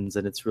humans.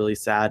 And it's really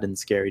sad and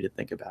scary to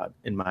think about,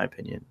 in my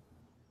opinion.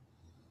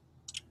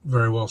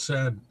 Very well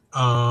said.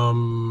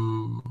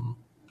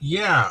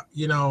 Yeah,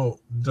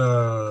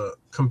 the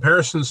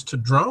comparisons to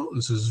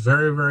drones is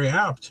very, very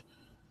apt.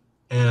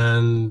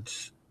 And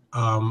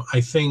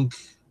I think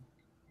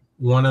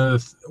one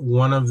of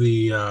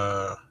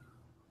the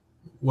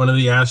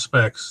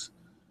aspects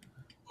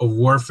of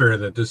warfare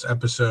that this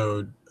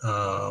episode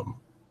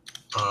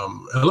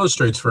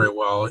illustrates very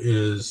well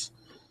is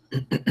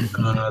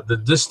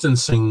the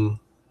distancing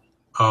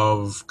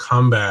of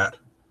combat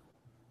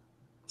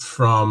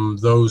from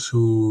those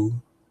who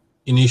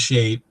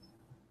initiate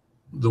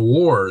the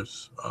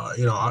wars.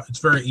 It's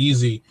very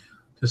easy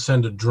to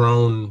send a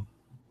drone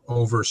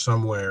over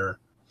somewhere,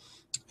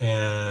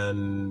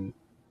 and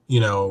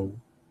the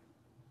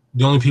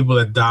only people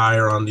that die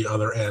are on the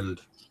other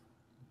end.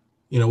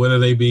 Whether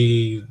they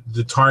be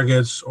the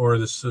targets or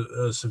the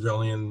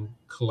civilian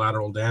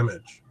collateral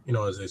damage,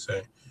 as they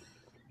say.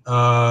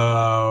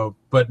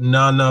 But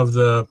none of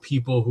the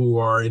people who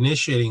are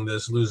initiating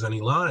this lose any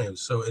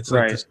lives. So it's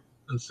like this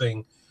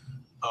thing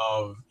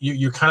of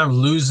you're kind of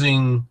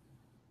losing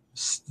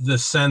the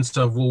sense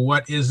of, well,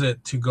 what is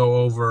it to go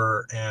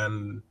over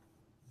and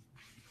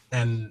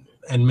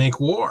make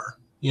war?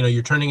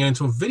 You're turning it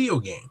into a video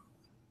game.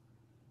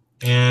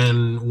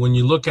 And when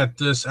you look at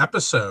this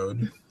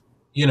episode,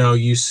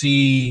 you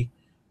see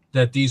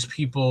that these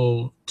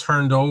people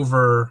turned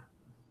over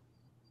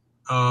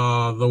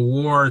the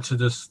war to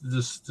this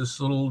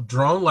little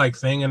drone-like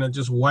thing, and it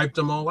just wiped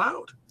them all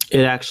out.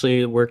 It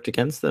actually worked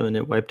against them, and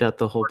it wiped out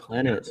the whole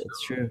planet.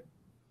 It's true.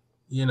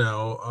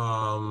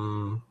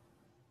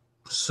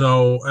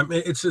 So I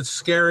mean, it's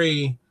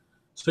scary.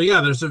 So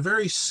yeah, there's a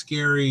very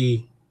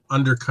scary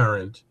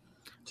undercurrent.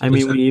 I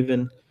mean, we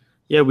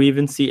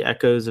even see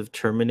echoes of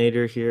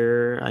Terminator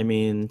here. I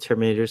mean,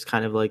 Terminator's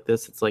kind of like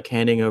this. It's like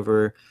handing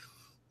over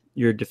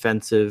your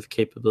defensive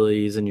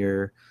capabilities and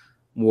your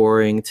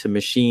warring to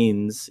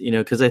machines,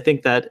 because I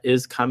think that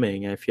is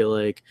coming. I feel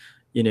like,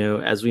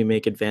 as we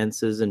make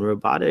advances in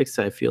robotics,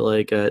 I feel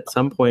like at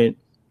some point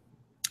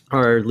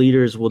our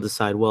leaders will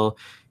decide, well,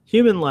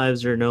 human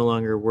lives are no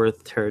longer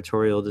worth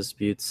territorial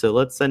disputes, so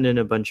let's send in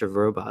a bunch of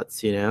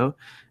robots,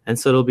 and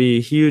so it'll be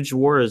huge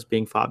wars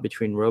being fought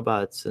between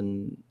robots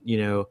and,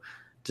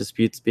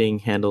 disputes being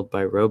handled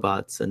by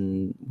robots.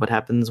 And what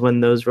happens when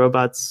those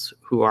robots,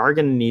 who are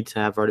going to need to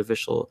have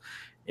artificial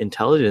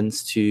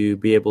intelligence to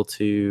be able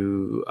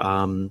to,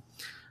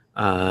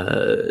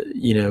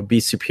 be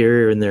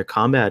superior in their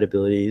combat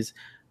abilities,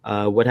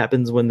 what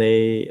happens when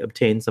they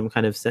obtain some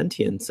kind of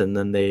sentience and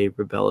then they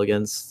rebel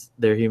against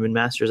their human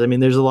masters? I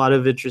mean, there's a lot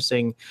of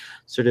interesting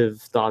sort of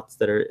thoughts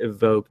that are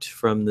evoked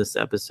from this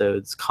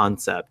episode's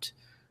concept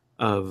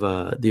of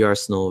the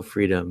Arsenal of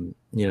Freedom,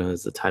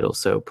 as the title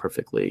so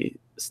perfectly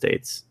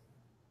states.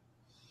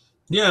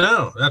 Yeah,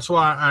 no, that's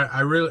why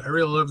I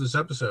really love this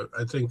episode.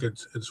 I think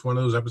it's one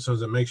of those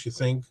episodes that makes you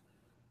think.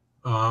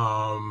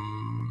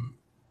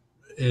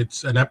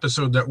 It's an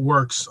episode that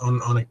works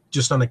on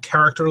a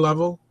character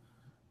level.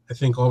 I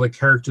think all the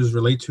characters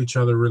relate to each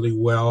other really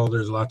well.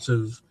 There's lots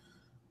of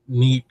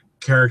neat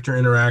character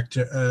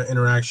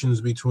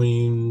interactions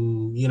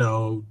between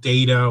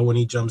Data when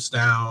he jumps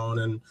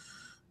down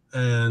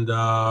and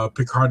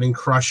Picard and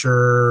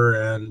Crusher,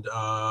 and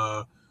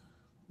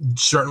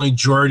certainly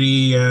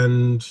Geordi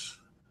and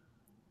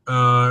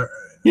I'm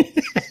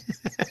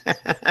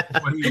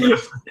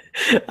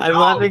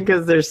laughing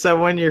because there's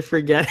someone you're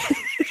forgetting.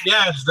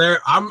 Yes, there.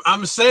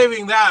 I'm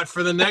saving that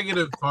for the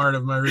negative part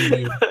of my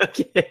review.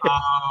 Okay.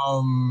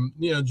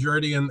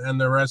 Geordi and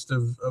the rest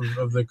of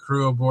the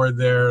crew aboard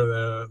there,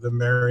 the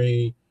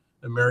Mary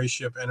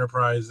ship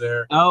Enterprise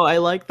there. Oh, I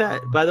like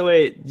that. By the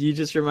way, you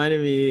just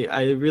reminded me.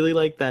 I really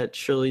like that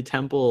Shirley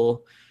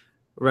Temple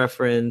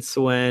reference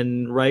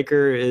when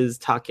Riker is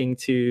talking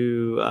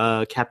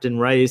to Captain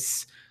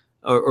Rice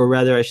or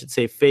rather, I should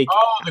say, fake.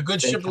 Oh, the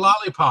good ship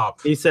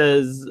Lollipop. He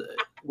says,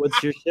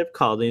 "What's your ship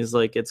called?" And he's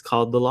like, "It's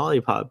called the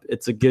Lollipop.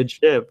 It's a good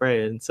ship, right?"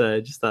 And so I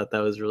just thought that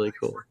was really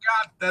cool. I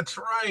forgot. That's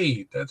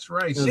right. That's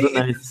right. It was See,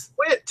 a nice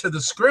wit to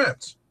the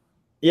script.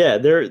 Yeah,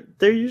 they're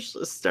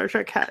usually Star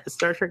Trek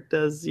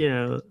does,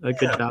 a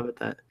good job at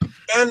that.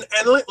 And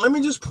let me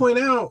just point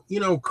out,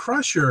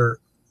 Crusher,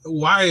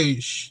 why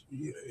she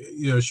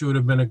would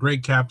have been a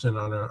great captain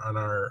on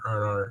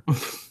our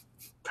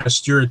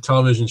Pasteur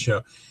television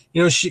show.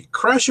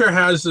 Crusher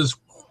has this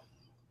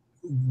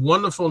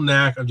wonderful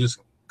knack of just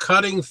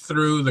cutting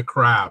through the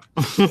crap.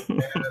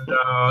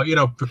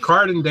 And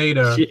Picard and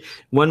Data,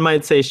 one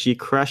might say she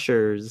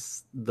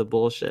crushers the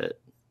bullshit.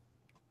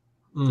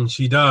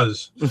 She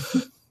does.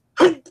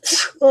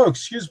 Oh,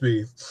 excuse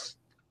me.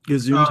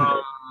 Gazoon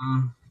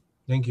time.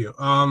 Thank you.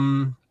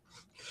 Hold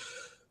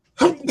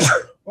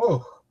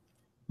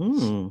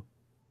on,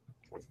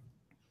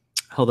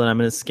 I'm going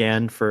to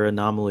scan for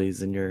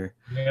anomalies in your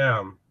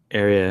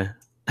area.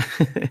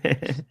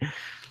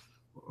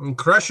 And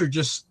Crusher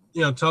just,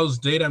 tells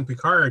Data and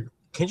Picard,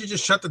 can't you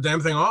just shut the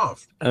damn thing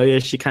off? Oh, yeah,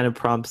 she kind of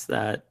prompts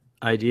that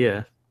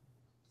idea.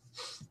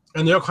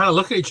 And they'll kind of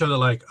look at each other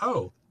like,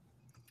 oh.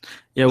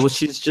 Yeah, well,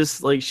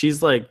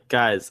 she's like,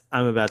 guys,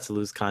 I'm about to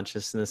lose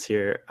consciousness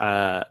here.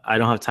 I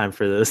don't have time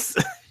for this.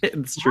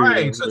 It's true.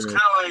 Right, so it's kind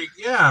of like,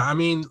 yeah, I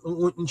mean,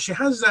 when she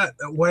has that,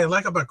 what I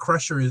like about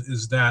Crusher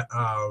is that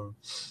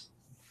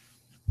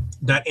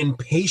that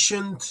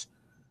impatient,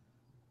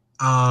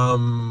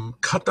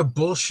 cut the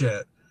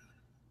bullshit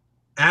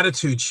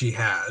attitude she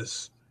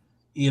has,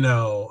 in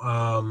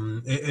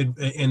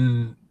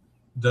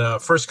the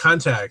First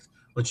Contact,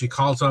 when she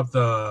calls up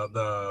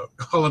the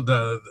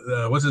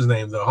what's his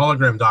name, the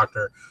hologram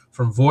doctor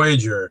from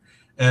Voyager,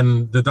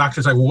 and the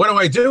doctor's like, well, what do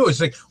I do?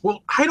 It's like,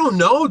 well, I don't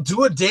know.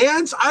 Do a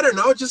dance? I don't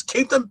know. Just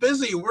keep them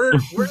busy. We're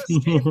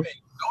escaping.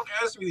 Don't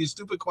ask me these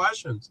stupid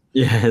questions.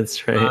 Yeah,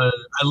 that's right. I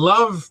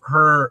love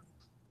her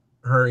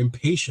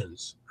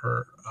impatience.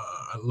 I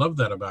love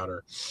that about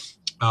her.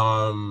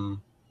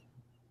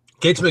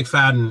 Gates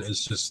McFadden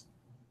is just,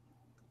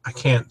 I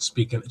can't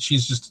speak.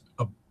 She's just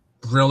a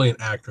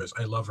brilliant actress.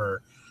 I love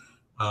her.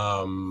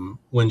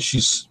 When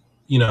she's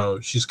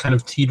kind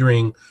of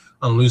teetering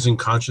on losing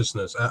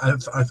consciousness. I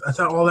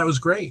thought all that was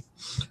great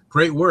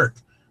work.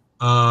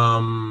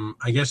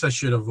 I guess I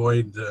should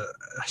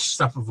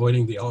stop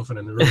avoiding the elephant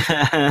in the room.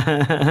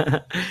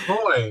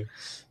 Boy.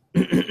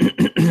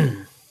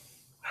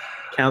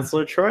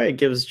 Counselor Troy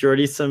gives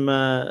Geordi some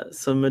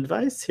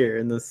advice here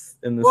in this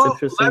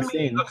interesting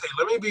scene. Okay,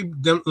 let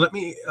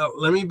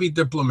me be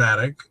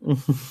diplomatic.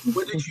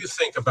 What did you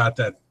think about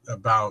that?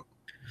 About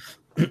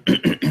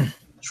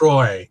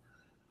Troy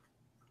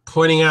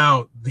pointing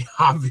out the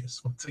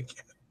obvious once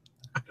again.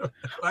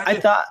 I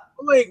thought,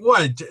 like,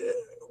 what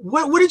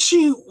did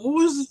she? What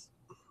was?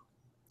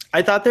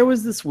 I thought there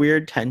was this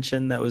weird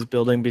tension that was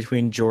building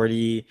between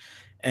Geordi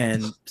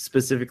and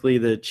specifically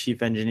the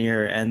chief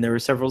engineer, and there were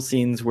several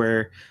scenes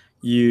where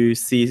you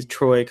see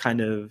Troy kind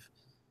of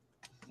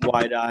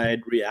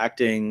wide-eyed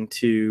reacting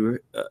to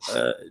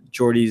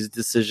Geordi's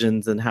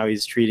decisions and how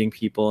he's treating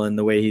people and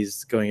the way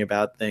he's going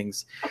about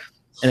things.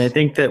 And I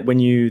think that when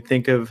you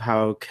think of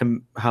how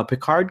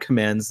Picard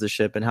commands the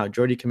ship and how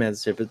Geordi commands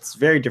the ship, it's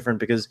very different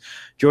because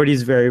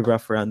Geordi's very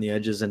rough around the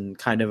edges and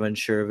kind of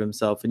unsure of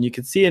himself. And you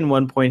can see in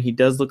one point he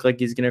does look like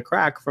he's going to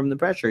crack from the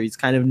pressure. He's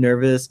kind of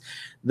nervous.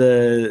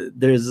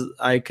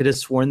 I could have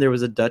sworn there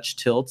was a Dutch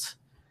tilt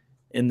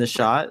in the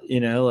shot.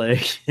 It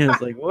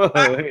was like, whoa!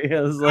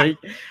 It was like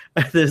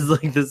there's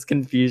like this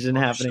confusion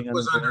happening. The ship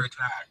was under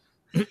attack.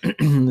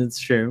 It's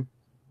true.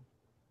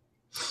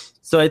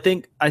 So I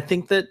think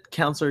that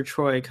Counselor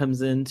Troy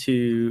comes in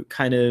to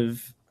kind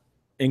of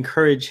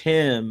encourage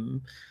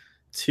him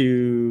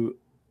to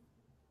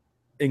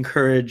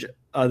encourage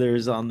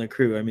others on the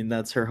crew. I mean,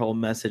 that's her whole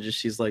message.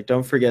 She's like,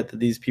 don't forget that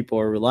these people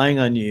are relying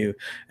on you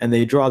and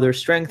they draw their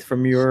strength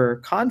from your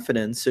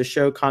confidence. So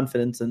show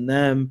confidence in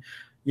them,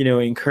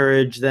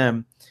 encourage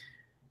them.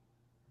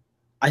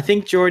 I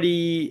think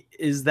Geordi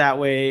is that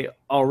way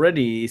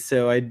already,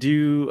 so I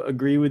do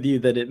agree with you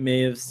that it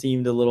may have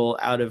seemed a little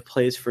out of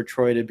place for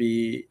Troy to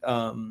be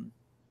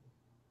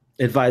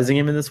advising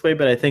him in this way,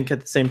 but I think at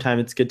the same time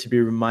it's good to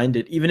be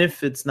reminded, even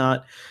if it's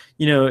not,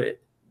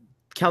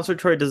 Counselor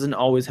Troy doesn't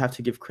always have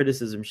to give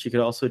criticism. She could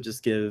also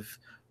just give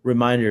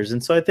reminders,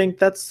 and so I think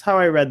that's how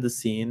I read the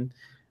scene.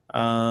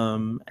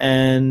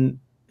 And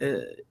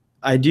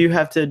I do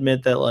have to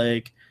admit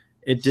that,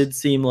 it did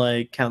seem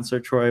like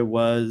Counselor Troy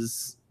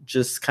was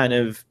just kind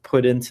of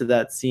put into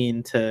that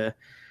scene to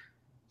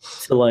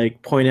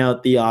point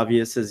out the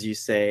obvious, as you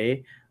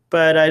say,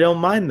 but I don't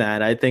mind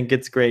that. I think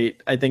it's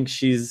great. I think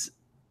she's,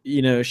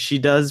 she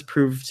does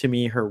prove to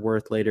me her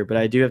worth later, but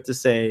I do have to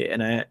say,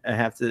 and I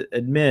have to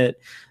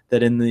admit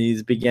that in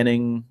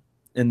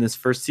this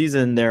first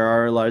season, there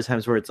are a lot of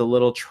times where it's a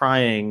little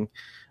trying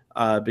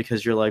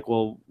because you're like,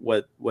 well,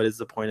 what is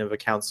the point of a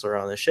counselor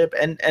on a ship?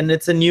 And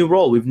it's a new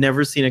role. We've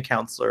never seen a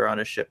counselor on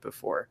a ship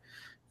before.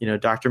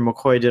 Dr.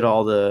 McCoy did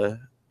all the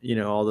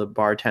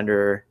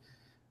bartender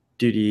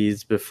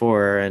duties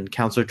before, and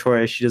Counselor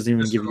Troy, she doesn't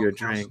even give you a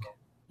Counselor. drink.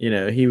 You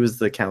know, he was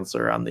the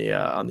counselor on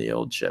the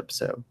old ship.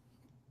 So,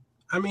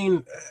 I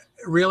mean,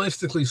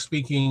 realistically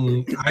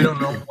speaking, I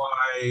don't know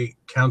why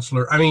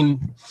Counselor. I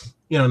mean,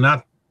 you know,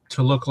 not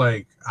to look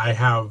like I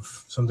have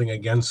something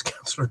against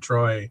Counselor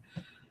Troy,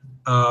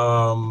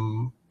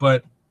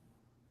 but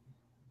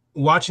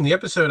watching the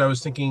episode, I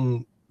was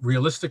thinking,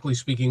 realistically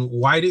speaking,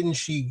 why didn't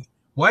she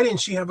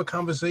have a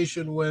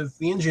conversation with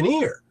the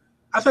engineer?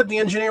 I thought the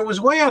engineer was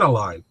way out of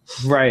line.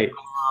 right.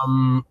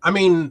 I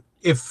mean,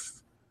 if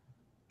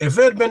it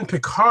had been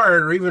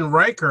Picard or even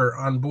Riker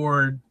on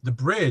board the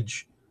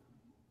bridge,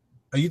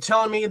 are you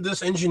telling me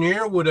this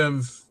engineer would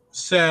have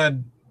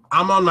said,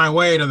 "I'm on my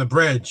way to the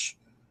bridge,"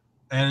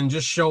 and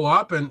just show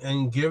up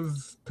and give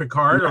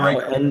Picard No, a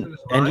Riker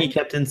and he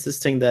kept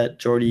insisting that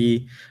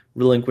Geordi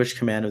relinquish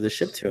command of the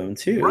ship to him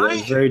too. Right. That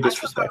was very I thought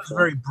disrespectful. that was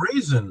very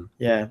brazen.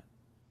 Yeah.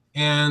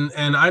 And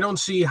I don't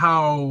see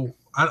how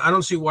I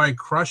don't see why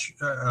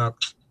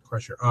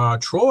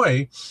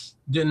Troy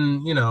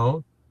didn't, you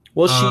know.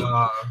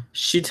 Well,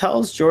 she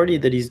tells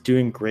Geordi that he's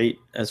doing great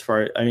as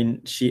far. I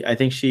mean, I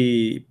think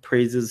she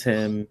praises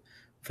him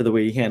for the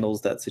way he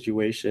handles that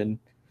situation,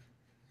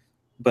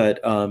 but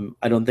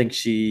I don't think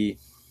she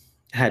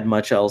had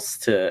much else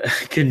to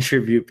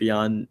contribute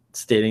beyond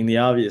stating the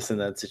obvious in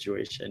that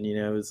situation. You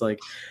know, it was like,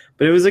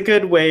 but it was a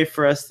good way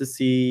for us to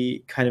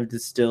see kind of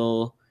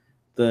distill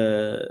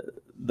the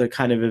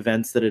kind of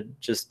events that had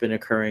just been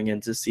occurring,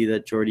 and to see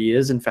that Geordi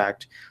is in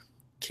fact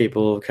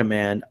capable of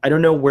command. I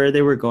don't know where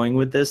they were going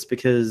with this,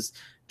 because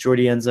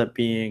Geordi ends up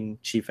being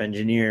chief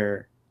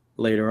engineer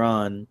later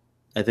on.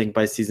 I think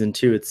by season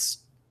 2, it's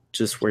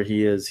just where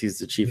he is. He's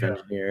the chief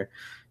engineer.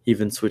 He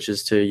even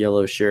switches to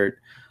yellow shirt.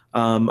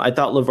 I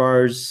thought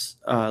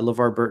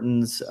LeVar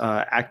Burton's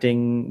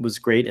acting was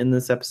great in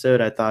this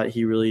episode. I thought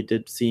he really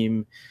did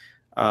seem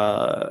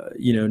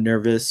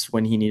nervous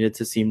when he needed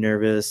to seem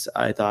nervous.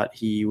 I thought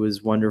he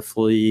was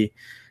wonderfully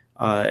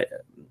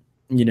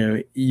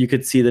you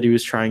could see that he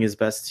was trying his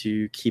best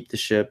to keep the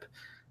ship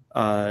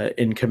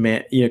in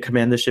command,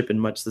 command the ship in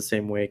much the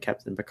same way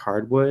Captain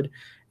Picard would.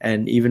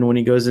 And even when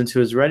he goes into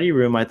his ready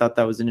room, I thought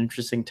that was an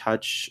interesting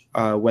touch,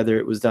 whether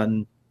it was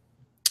done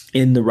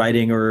in the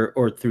writing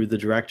or through the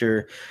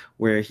director,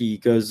 where he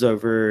goes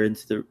over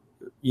into the,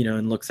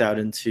 and looks out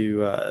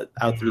into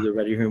out through the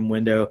ready room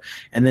window,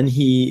 and then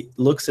he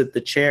looks at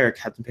the chair,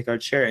 Captain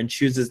Picard's chair, and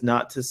chooses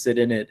not to sit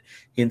in it.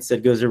 He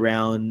instead goes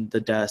around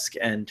the desk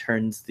and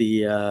turns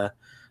the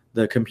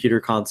computer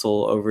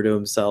console over to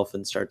himself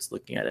and starts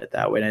looking at it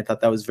that way. And I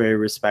thought that was very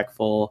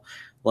respectful,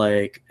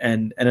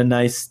 and a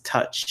nice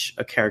touch,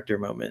 a character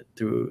moment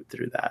through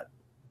that.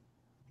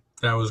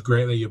 That was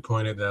great that you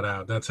pointed that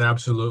out. That's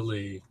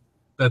absolutely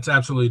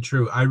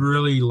true. I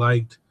really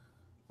liked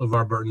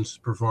LeVar Burton's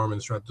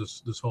performance throughout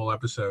this whole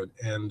episode,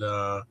 and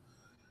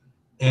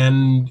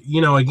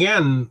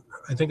again,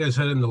 I think I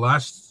said in the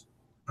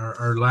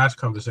our last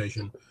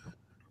conversation,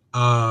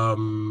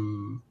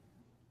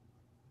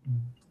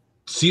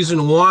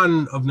 season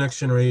 1 of Next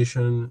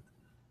Generation,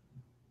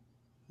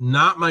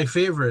 not my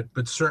favorite,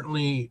 but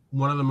certainly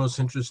one of the most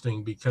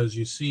interesting, because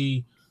you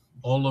see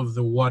all of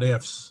the what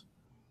ifs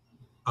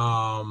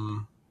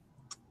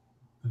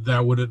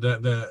that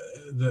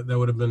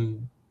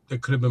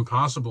could have been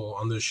possible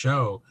on this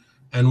show.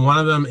 And one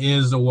of them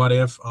is the what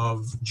if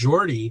of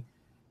Geordi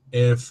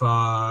if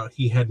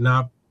he had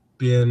not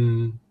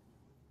been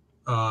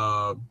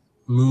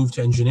moved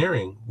to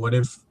engineering. What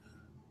if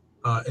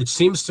it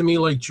seems to me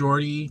like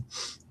Geordi,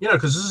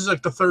 because this is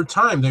like the third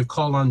time they've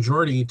called on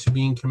Geordi to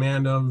be in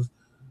command to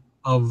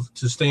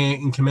stay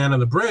in command of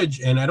the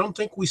bridge, and I don't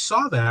think we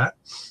saw that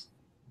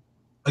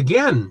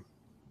again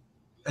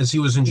as he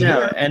was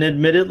engineering. Yeah, and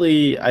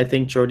admittedly, I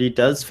think Geordi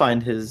does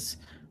find his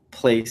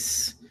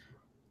place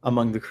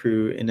among the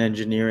crew in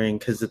engineering,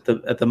 because at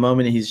the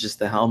moment he's just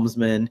the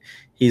helmsman.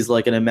 He's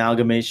like an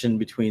amalgamation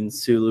between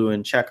Sulu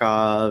and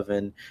Chekhov,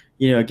 and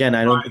again,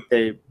 I don't think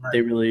they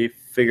really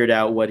figured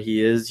out what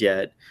he is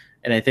yet.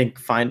 And I think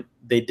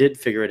they did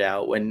figure it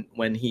out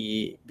when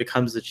he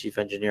becomes the chief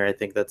engineer. I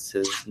think that's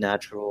his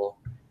natural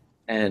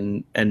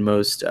and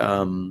most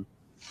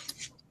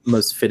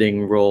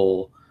fitting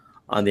role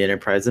on the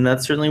Enterprise, and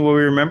that's certainly what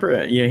we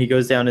remember. He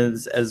goes down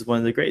as one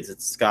of the greats.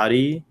 It's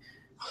Scotty,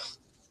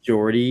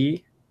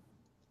 Geordi.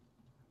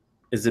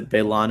 Is it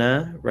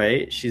B'Elanna,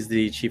 right? She's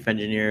the chief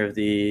engineer of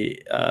the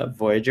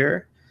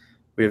Voyager.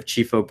 We have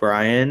Chief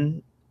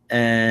O'Brien,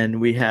 and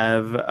we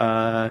have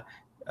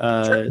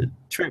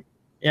Trip.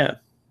 Yeah.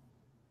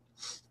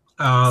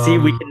 See,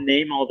 we can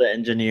name all the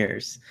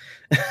engineers.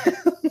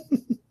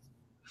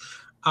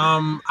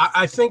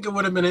 I think it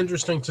would have been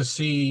interesting to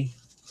see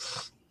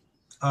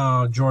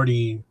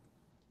Geordi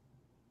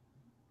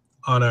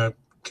on a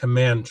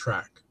command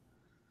track.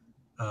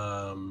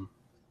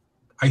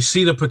 I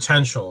see the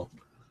potential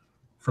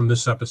from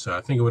this episode.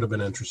 I think it would have been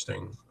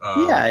interesting.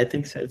 Yeah, I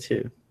think so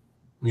too.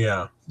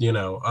 Yeah,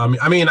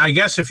 I mean, I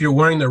guess if you're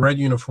wearing the red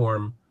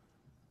uniform,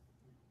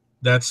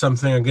 that's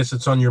something. I guess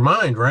it's on your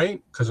mind,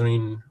 right? Because I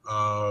mean,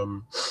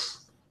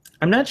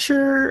 I'm not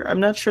sure. I'm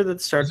not sure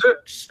that Is it?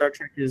 Star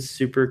Trek is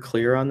super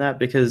clear on that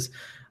because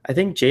I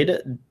think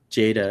Jada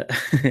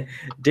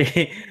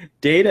Da-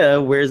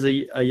 Data wears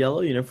a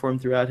yellow uniform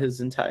throughout his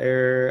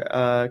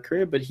entire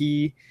career, but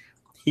he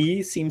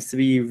seems to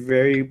be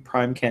very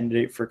prime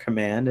candidate for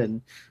command, and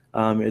it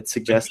But he's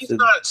suggested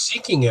not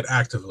seeking it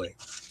actively.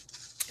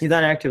 he's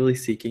not actively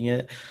seeking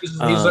it. He's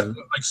like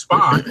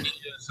Spock.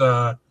 He is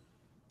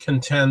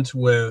content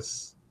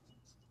with.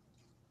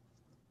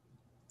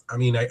 I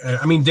mean,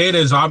 Data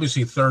is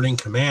obviously third in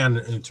command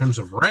in terms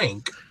of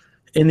rank.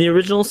 In the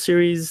original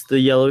series, the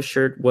yellow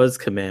shirt was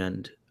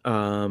command.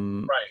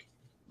 Right.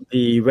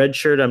 The red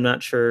shirt, I'm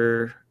not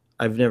sure.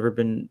 I've never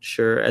been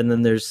sure. And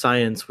then there's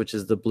science, which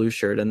is the blue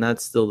shirt, and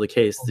that's still the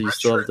case. Well, You red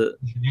still have shirt the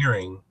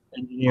engineering.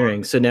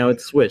 engineering. So now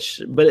it's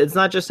switched, but it's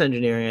not just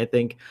engineering. I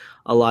think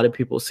a lot of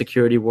people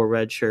security wore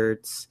red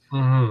shirts,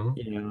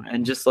 Mm-hmm.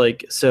 and just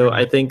like so.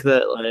 I think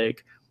that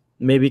like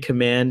maybe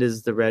command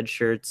is the red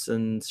shirts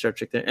and Star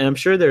Trek. And I'm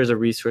sure there's a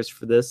resource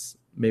for this.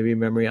 Maybe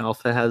Memory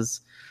Alpha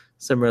has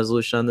some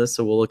resolution on this,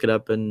 so we'll look it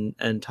up and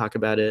talk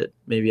about it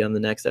maybe on the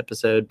next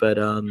episode. But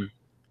I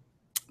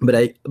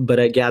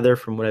gather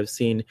from what I've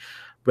seen,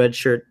 red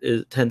shirt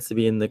tends to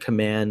be in the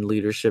command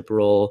leadership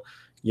role.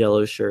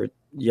 Yellow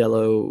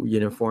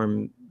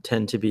uniform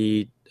tend to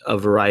be a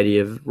variety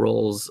of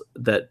roles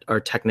that are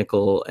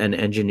technical and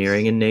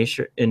engineering in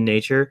nature.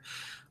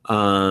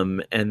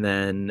 And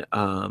then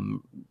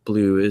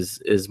blue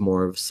is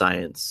more of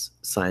science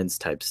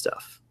type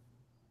stuff.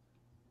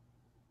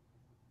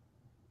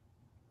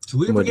 Do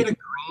we ever get a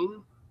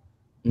green?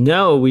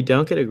 No, we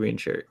don't get a green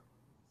shirt.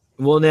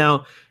 Well,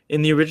 now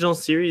in the original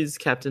series,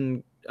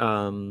 Captain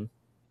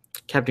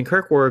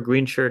Kirk wore a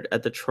green shirt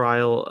at the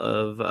trial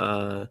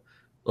of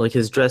like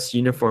his dress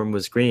uniform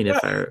was green. Yeah,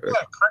 Kirk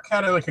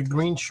had like a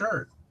green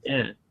shirt.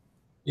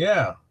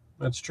 Yeah,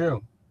 that's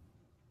true.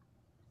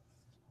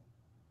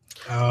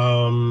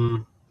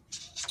 The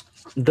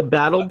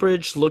battle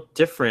bridge looked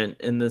different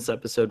in this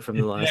episode from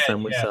the last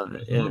time we saw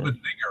it. A little bit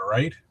bigger,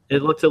 right?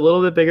 It looked a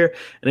little bit bigger,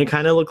 and it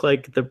kind of looked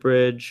like the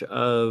bridge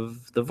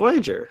of the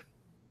Voyager.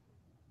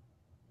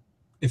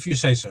 If you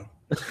say so.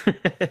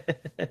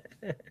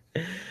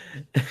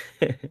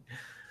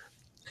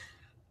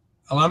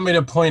 Allow me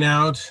to point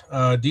out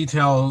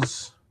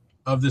details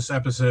of this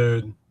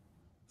episode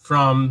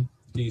from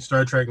the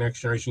Star Trek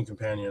Next Generation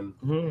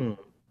Companion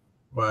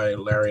by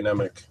Larry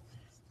Nemec.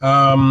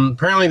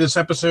 Apparently, this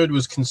episode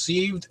was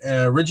conceived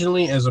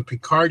originally as a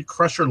Picard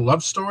Crusher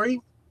love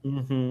story.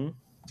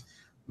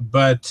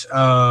 But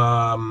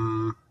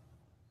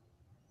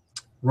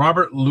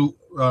Robert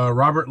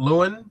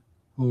Lewin,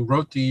 who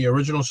wrote the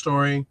original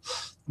story,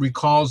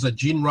 recalls that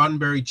Gene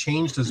Roddenberry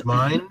changed his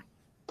mind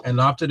and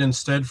opted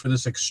instead for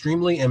this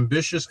extremely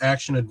ambitious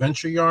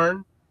action-adventure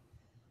yarn.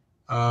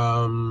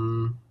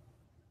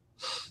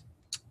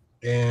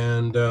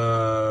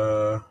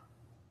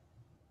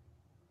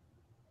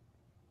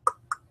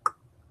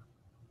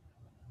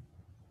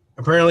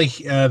 Apparently,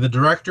 the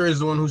director is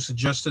the one who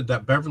suggested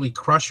that Beverly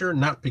Crusher,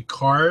 not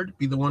Picard,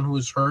 be the one who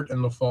was hurt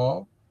in the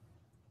fall,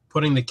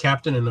 putting the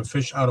captain in a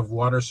fish out of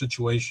water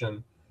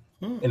situation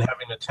and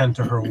having to tend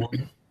to her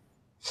wound.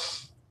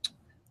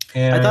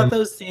 And I thought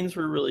those scenes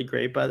were really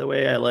great, by the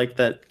way. I like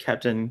that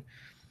Captain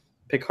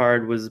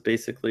Picard was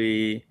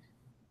basically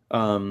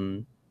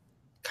kind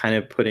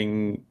of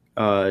putting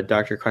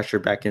Dr. Crusher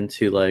back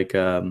into like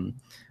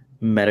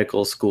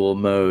medical school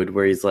mode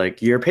where he's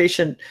like, your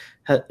patient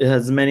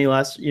has many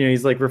last,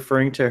 he's like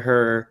referring to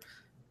her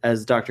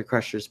as Dr.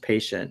 Crusher's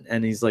patient.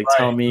 And he's like,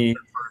 tell me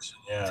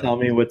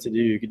what to do.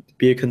 You could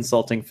be a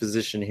consulting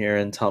physician here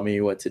and tell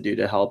me what to do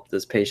to help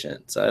this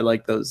patient. So I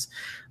like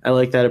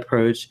that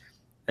approach.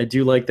 I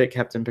do like that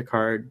Captain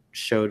Picard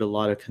showed a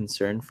lot of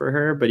concern for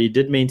her, but he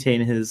did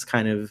maintain his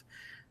kind of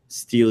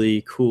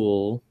steely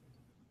cool.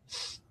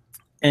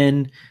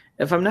 And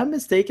if I'm not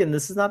mistaken,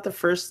 this is not the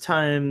first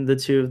time the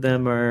two of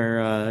them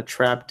are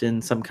trapped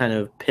in some kind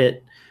of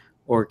pit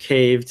or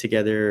cave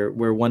together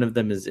where one of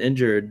them is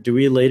injured. Do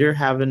we later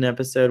have an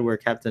episode where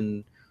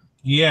Captain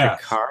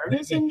Picard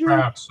is injured?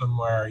 Trapped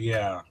somewhere,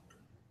 yeah.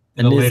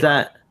 And is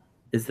that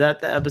the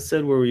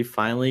episode where we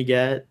finally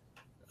get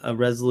a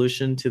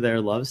resolution to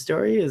their love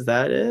story? Is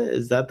that it?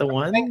 Is that the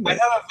one? I have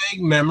a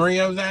vague memory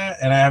of that,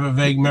 and I have a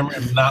vague memory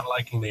of not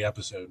liking the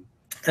episode.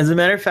 As a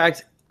matter of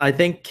fact, I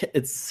think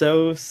it's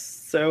so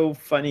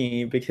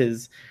funny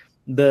because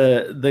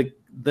the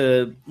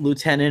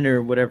lieutenant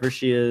or whatever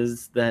she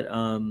is that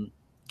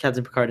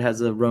Captain Picard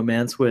has a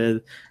romance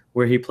with,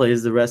 where he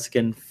plays the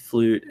Reskin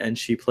flute and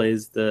she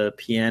plays the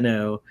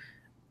piano,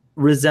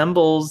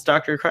 resembles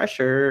Dr.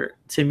 Crusher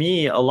to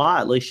me a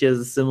lot. Like she has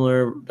a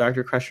similar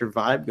Dr. Crusher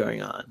vibe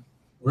going on.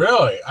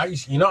 Really?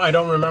 I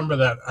don't remember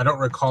that. I don't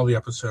recall the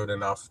episode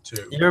enough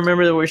to. You don't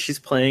remember where she's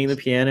playing the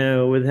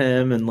piano with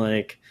him, and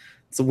like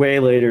it's way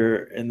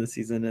later in the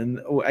season,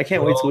 and I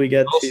can't wait till we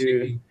get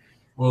to.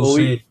 We'll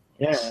see.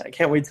 I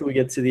can't wait till we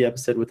get to the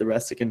episode with the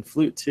Resican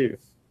flute too.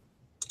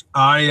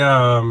 I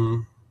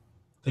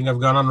think I've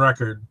gone on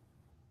record.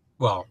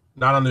 Well,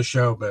 not on the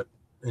show, but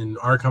in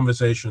our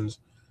conversations,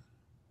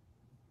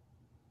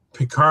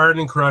 Picard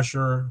and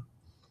Crusher,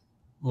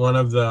 one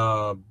of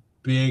the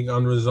big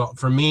unresolved.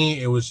 For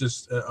me, it was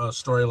just a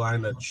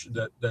storyline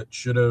that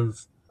should have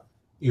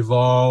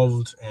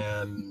evolved,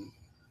 and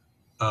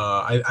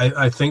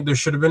I think there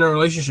should have been a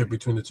relationship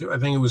between the two. I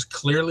think it was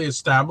clearly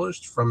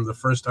established from the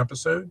first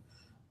episode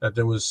that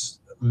there was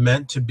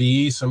meant to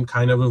be some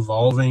kind of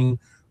evolving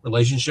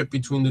relationship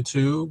between the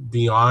two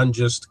beyond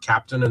just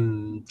captain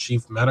and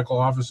chief medical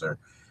officer,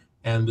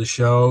 and the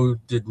show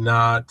did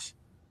not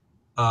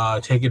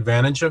take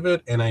advantage of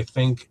it, and I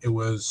think it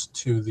was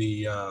to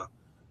the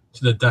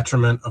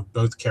detriment of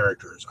both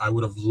characters. I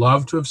would have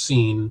loved to have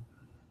seen,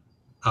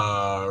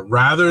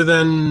 rather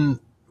than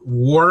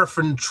Worf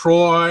and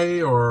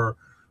Troy, or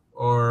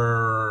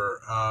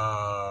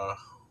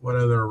what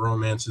other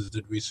romances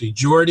did we see?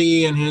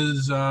 Geordi and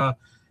his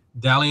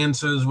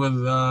dalliances with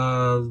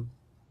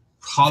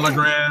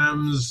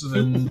holograms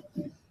and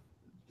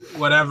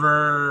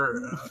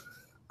whatever.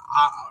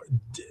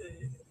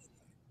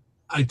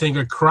 I think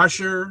a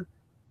Crusher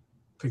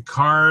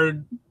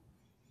Picard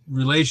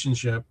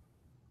relationship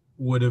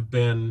would have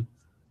been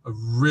a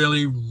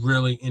really,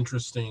 really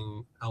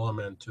interesting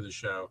element to the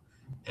show,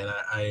 and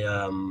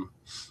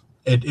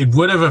it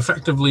would have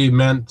effectively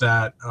meant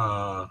that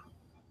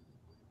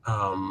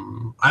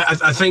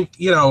I think,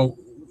 you know,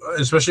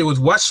 especially with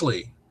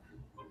Wesley,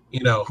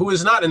 you know, who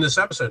is not in this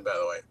episode, by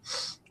the way.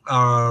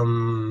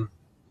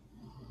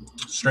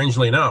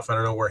 Strangely enough, I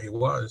don't know where he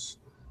was.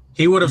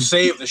 He would have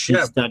saved the ship.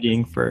 He's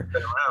studying for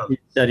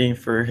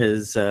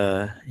his.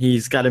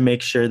 He's got to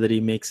make sure that he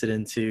makes it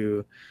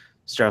into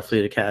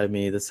Starfleet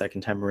Academy the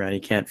second time around.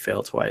 He can't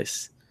fail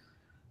twice,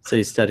 so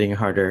he's studying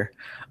harder.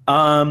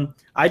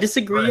 I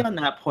disagree on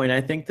that point. I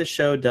think the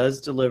show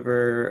does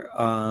deliver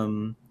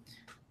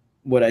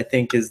what I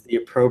think is the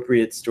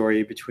appropriate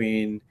story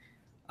between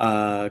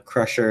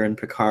Crusher and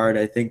Picard.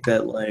 I think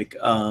that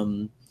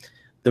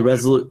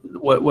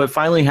what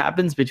finally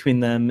happens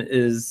between them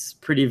is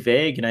pretty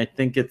vague, and I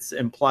think it's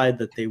implied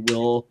that they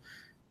will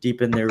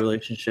deepen their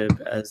relationship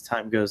as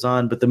time goes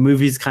on. But the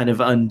movies kind of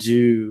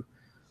undo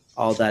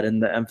all that,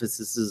 and the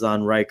emphasis is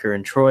on Riker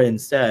and Troy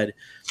instead.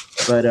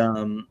 But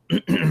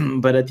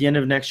but at the end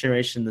of Next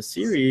Generation, the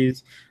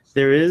series,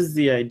 there is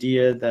the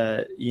idea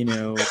that, you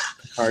know,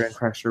 Picard and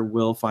Crusher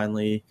will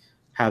finally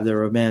have their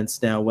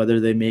romance. Now, whether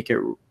they make it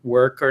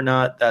work or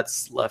not,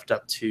 that's left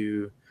up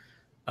to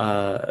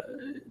the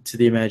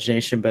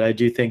imagination. But I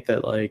do think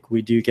that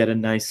we do get a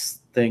nice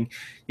thing.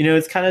 You know,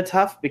 it's kind of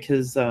tough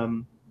because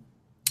on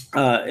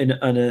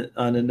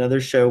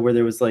another show where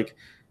there was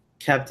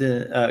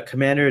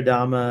Commander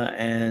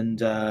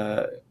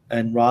Adama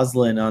and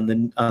Roslin on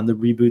the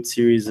reboot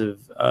series of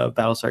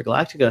Battlestar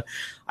Galactica,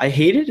 I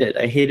hated it.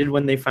 I hated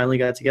when they finally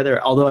got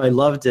together, although I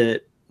loved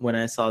it when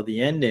I saw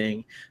the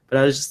ending. But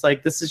I was just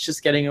like, this is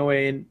just getting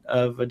away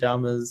of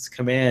Adama's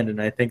command.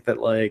 And I think that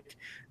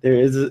there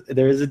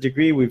is a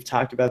degree, we've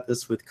talked about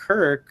this with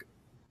Kirk,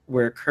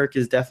 where Kirk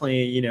is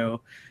definitely, you know,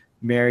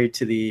 married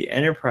to the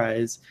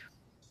Enterprise.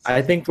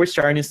 I think we're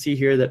starting to see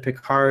here that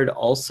Picard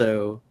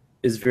also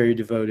is very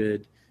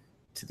devoted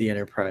to the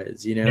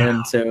Enterprise, you know. Yeah,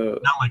 and so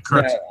not like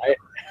Kirk.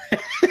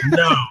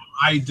 No,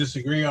 I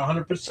disagree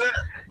 100%.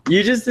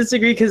 You just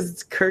disagree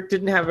because Kirk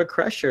didn't have a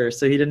Crusher,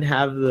 so he didn't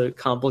have the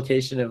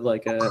complication of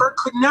Kirk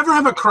could never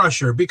have a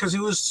Crusher because he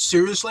was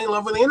seriously in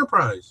love with the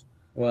Enterprise.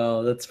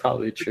 Well, that's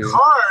probably true.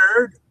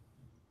 Picard,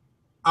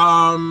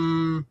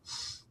 I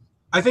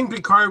think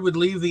Picard would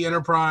leave the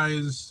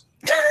Enterprise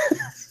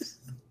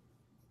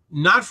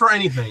not for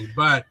anything,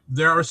 but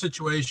there are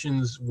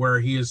situations where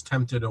he is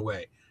tempted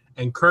away,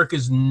 and Kirk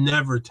is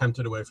never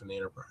tempted away from the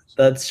Enterprise.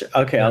 That's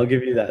okay. Yeah. I'll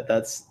give you that.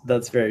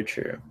 That's very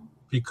true.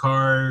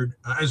 Picard,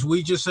 as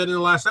we just said in the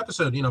last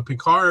episode, you know,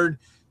 Picard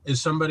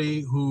is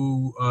somebody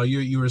who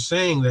you were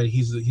saying that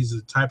he's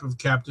the type of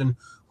captain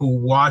who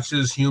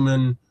watches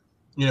human.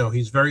 You know,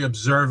 he's very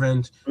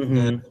observant,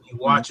 and he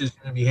watches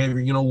human behavior.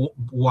 You know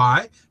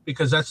why?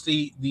 Because that's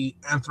the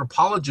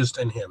anthropologist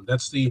in him.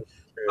 That's the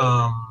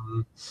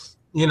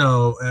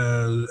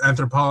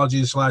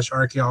anthropology /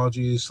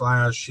 archaeology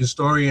 /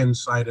 historian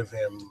side of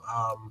him.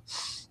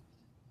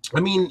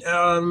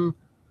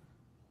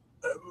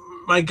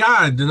 My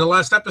God, in the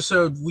last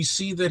episode, we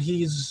see that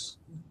he's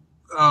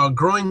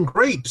growing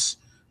grapes.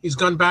 He's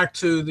gone back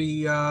to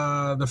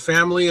the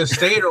family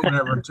estate or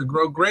whatever to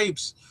grow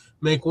grapes,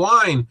 make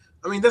wine.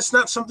 I mean, that's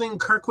not something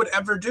Kirk would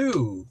ever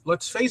do.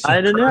 Let's face it.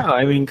 I don't know.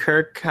 I mean,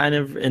 Kirk kind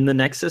of, in the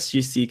Nexus,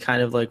 you see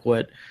kind of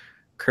what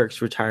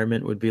Kirk's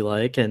retirement would be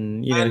like,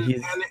 and you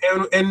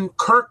know, and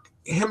Kirk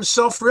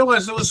himself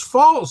realized it was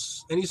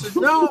false, and he said,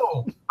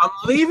 "No, I'm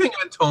leaving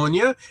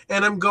Antonia,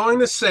 and I'm going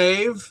to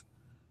save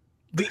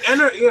the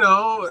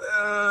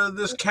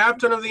this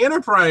captain of the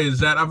Enterprise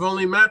that I've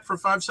only met for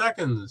 5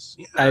 seconds."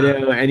 Yeah. I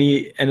know,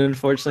 and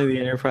unfortunately,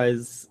 the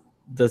Enterprise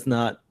does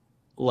not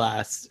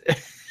last.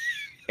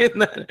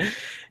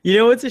 You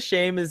know what's a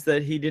shame is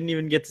that he didn't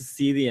even get to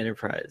see the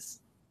Enterprise.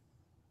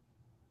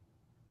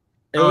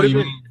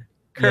 Kirk.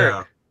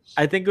 Yeah.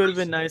 I think it would have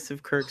been nice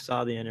if Kirk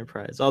saw the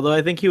Enterprise. Although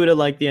I think he would have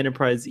liked the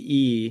Enterprise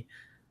E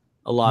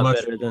a lot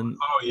Much better more.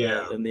 Oh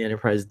yeah, than the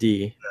Enterprise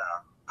D.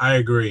 I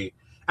agree.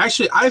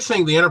 Actually, I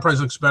think the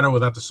Enterprise looks better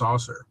without the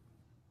saucer.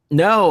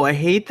 No, I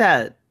hate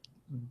that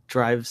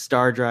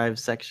star drive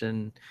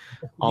section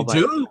all You by.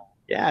 do?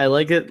 Yeah, I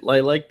like it. I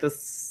like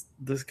this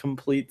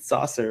complete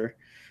saucer.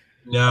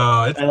 No,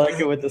 I like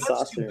it with the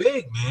that's too saucer.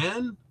 big,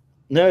 man.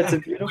 No, it's a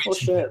That's way beautiful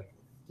too ship. big.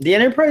 The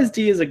Enterprise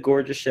D is a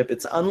gorgeous ship.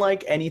 It's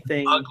unlike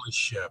anything. Ugly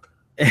ship.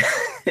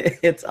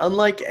 It's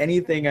unlike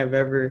anything I've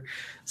ever.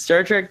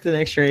 Star Trek: The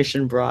Next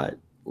Generation brought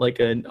like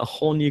a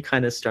whole new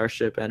kind of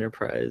starship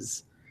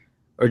Enterprise,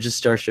 or just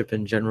starship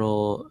in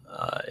general,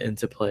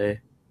 into play.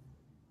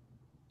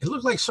 It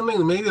looked like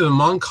something maybe the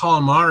Mon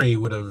Calamari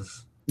would have.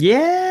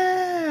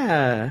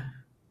 Yeah,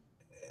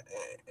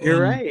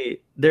 you're And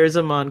right. There's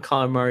a Mon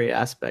Calamari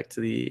aspect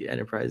to the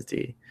Enterprise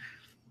D.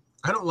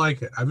 I don't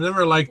like it. I've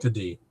never liked the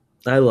D.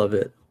 I love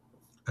it.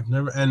 I've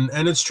never, and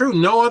it's true.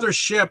 No other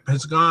ship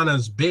has gone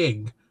as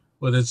big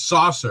with its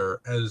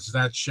saucer as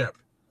that ship.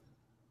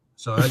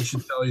 So that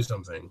should tell you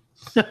something.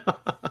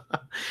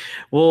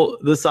 Well,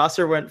 the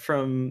saucer went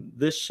from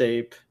this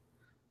shape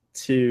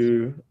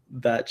to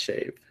that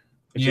shape.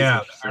 Which is Yeah, the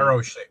interesting.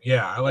 arrow shape.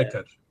 Yeah, I like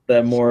that.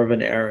 That more of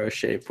an arrow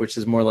shape, which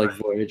is more like Right.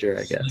 Voyager,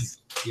 I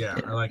guess. Yeah,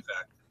 I like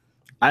that.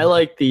 I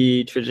like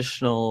the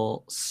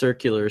traditional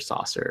circular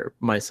saucer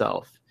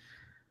myself.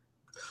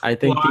 I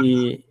think Well,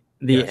 the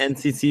yes.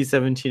 NCC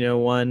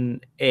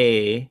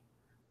 1701A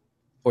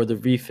or the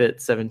refit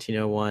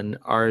 1701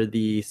 are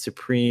the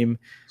supreme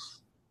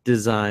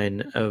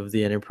design of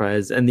the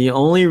Enterprise, and the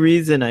only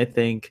reason I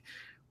think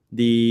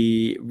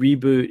the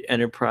reboot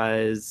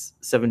Enterprise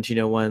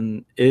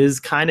 1701 is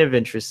kind of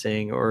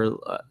interesting, or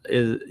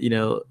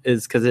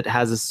is because it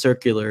has a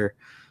circular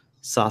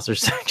saucer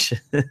section.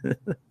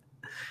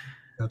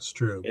 That's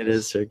true. It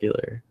is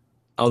circular,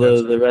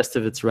 although the rest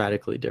of it's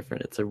radically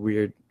different. It's a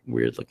weird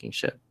looking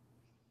ship.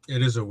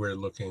 It is a weird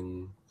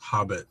looking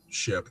Hobbit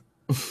ship.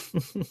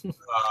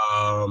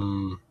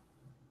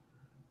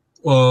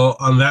 Well,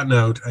 on that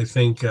note, I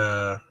think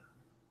I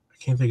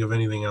can't think of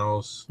anything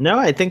else. No,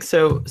 I think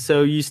so.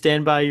 So you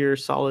stand by your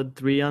solid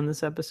 3 on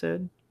this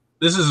episode?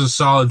 This is a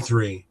solid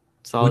 3.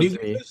 Solid what do you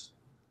 3. give this?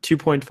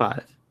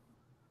 2.5.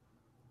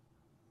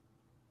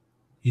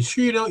 You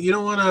sure you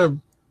don't want to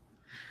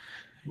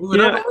move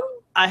it up?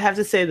 I have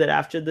to say that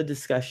after the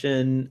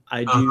discussion,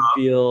 I do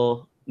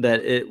feel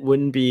that it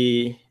wouldn't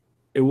be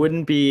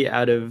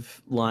out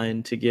of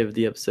line to give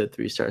the episode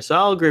 3 stars. So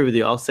I'll agree with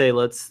you. I'll say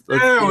let's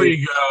there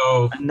we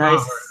go. A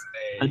nice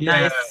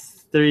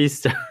 3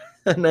 star.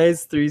 A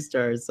nice 3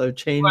 stars. So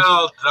change.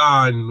 Well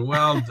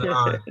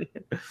done.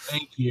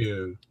 Thank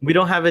you. We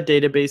don't have a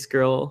database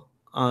girl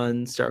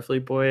on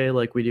Starfleet Boy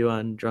like we do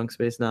on Drunk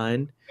Space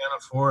Nine. Can't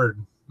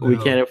afford. No. We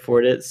can't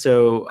afford it.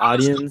 So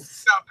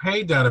audience got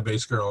paid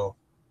database girl.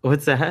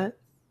 What's that?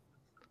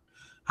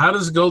 How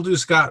does Goldie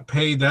Scott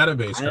pay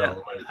database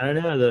girl? I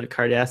don't know. The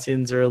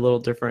Cardassians are a little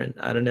different.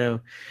 I don't know.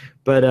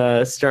 But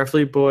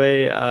Starfleet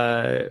Boy,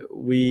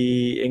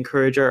 we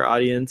encourage our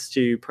audience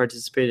to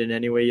participate in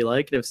any way you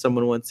like. And if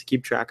someone wants to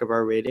keep track of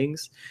our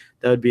ratings,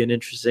 that would be an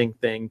interesting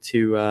thing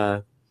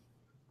to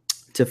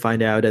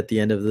find out at the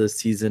end of the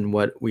season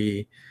what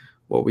we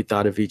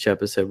thought of each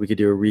episode. We could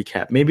do a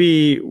recap.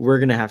 Maybe we're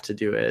gonna have to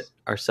do it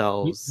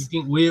ourselves.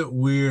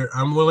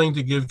 I'm willing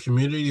to give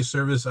community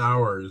service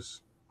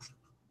hours.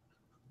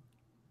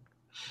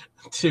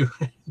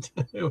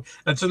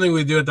 That's something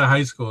we do at the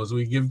high schools.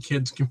 We give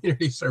kids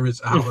community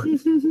service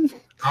hours.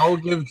 I'll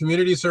give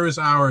community service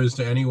hours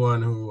to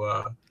anyone who.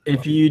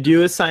 If you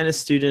do assign a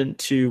student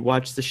to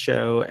watch the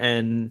show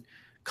and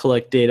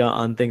collect data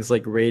on things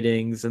like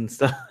ratings and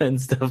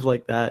stuff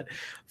like that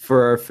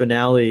for our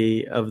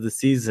finale of the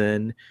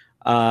season,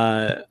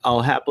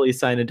 I'll happily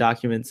sign a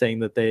document saying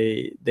that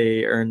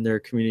they earn their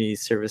community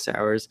service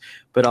hours.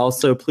 But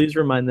also, please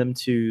remind them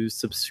to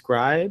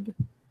subscribe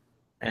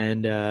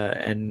and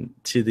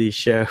to the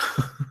show.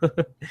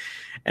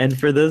 And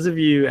for those of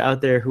you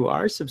out there who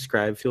are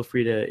subscribed, feel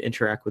free to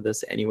interact with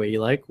us any way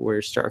you like. We're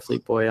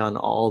Starfleet Boy on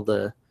all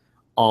the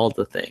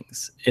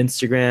things: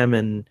 Instagram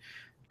and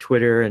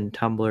Twitter and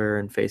Tumblr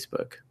and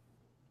Facebook.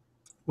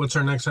 What's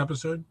our next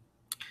episode?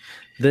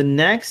 The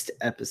next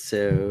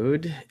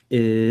episode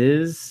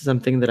is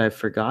something that I've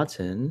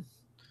forgotten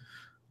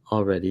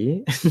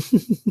already,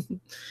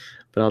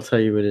 but I'll tell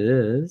you what it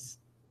is.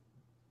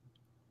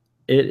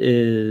 It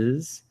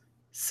is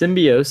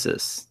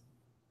Symbiosis.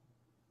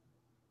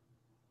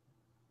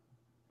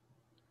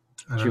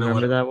 Do you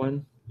remember that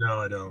one? No,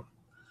 I don't.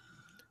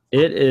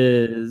 It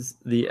is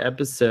the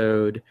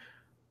episode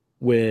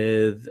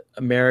with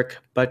Merrick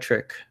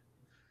Buttrick.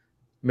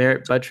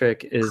 Merrick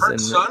Buttrick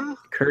is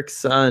Kirk's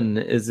son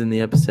is in the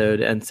episode,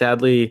 and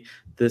sadly,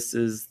 this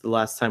is the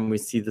last time we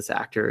see this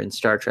actor in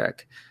Star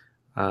Trek.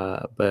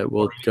 But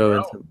we'll go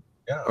into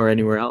or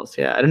anywhere else.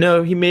 Yeah, I don't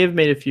know. He may have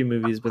made a few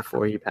movies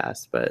before he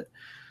passed, but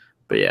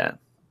yeah.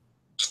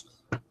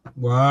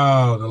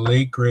 Wow, the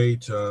late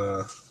great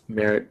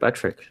Merrick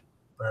Buttrick.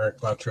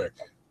 Merrick Buttrick.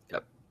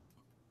 Yep.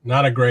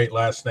 Not a great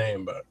last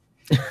name, but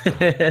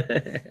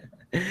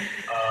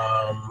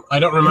I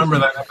don't remember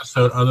that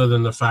episode other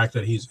than the fact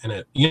that he's in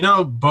it. You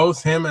know,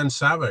 both him and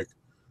Savick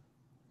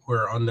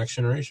were on Next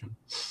Generation.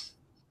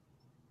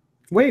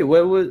 Wait,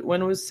 when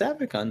was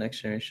Savick on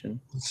Next Generation?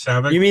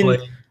 Savick You mean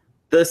played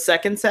the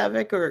second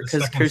Savick, or the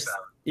because second Savick.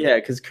 Yeah,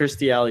 because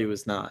Kirstie Alley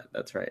was not.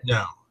 That's right.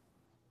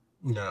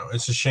 No,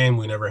 it's a shame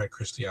we never had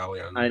Kirstie Alley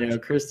on. I know,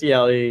 Kirstie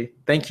Alley.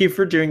 Thank you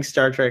for doing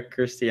Star Trek,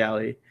 Kirstie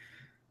Alley,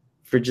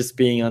 for just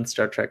being on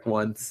Star Trek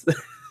once.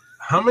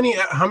 How many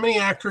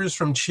actors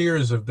from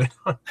Cheers have been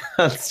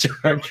on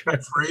Star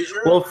Trek?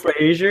 Frasier. Well,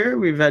 Frasier.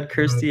 We've had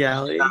Kirstie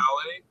Alley.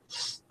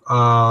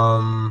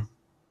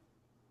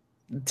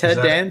 Ted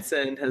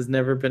Danson has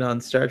never been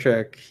on Star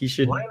Trek. He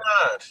should. Why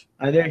not?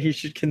 I know he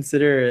should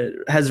consider it.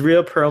 Has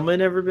Rhea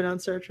Perlman ever been on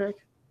Star Trek?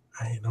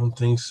 I don't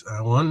think so.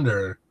 I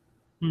wonder.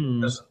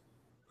 I'm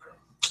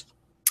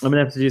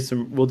gonna have to do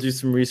some. We'll do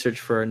some research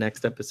for our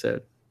next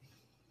episode.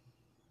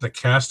 The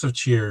cast of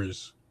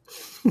Cheers.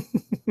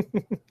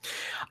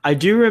 I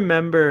do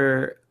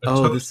remember.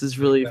 This is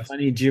really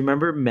funny. Do you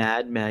remember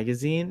Mad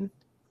Magazine?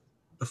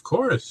 Of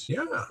course,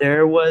 yeah.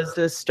 There was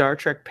a Star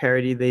Trek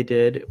parody they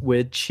did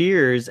with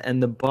Cheers,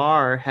 and the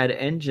bar had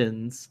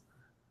engines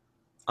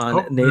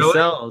on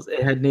nacelles.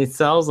 Really? It had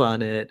nacelles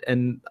on it,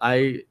 and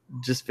I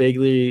just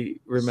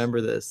vaguely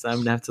remember this. I'm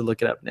gonna have to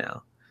look it up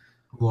now.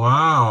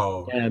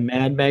 Wow. Yeah,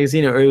 Mad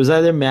Magazine, or it was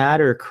either Mad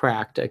or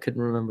Cracked. I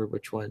couldn't remember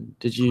which one.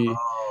 Do you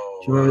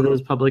remember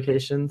those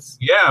publications?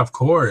 Yeah, of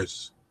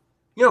course.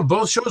 You know,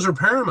 both shows are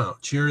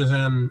Paramount, Cheers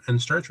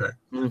and Star Trek.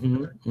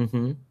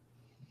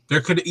 There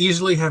could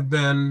easily have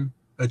been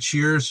a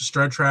Cheers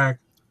Star Trek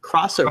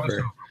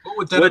crossover. What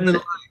would that have been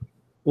like?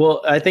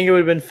 Well, I think it would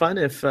have been fun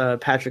if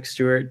Patrick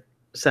Stewart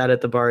sat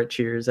at the bar at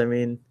Cheers. I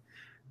mean,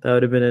 that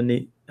would have been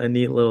a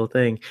neat little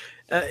thing.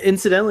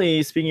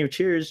 Incidentally, speaking of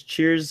Cheers,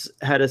 Cheers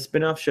had a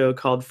spin-off show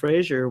called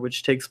Frasier,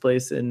 which takes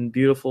place in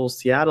beautiful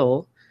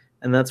Seattle,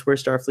 and that's where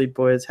Starfleet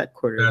Boy is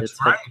headquartered. That's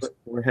right.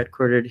 We're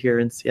headquartered here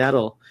in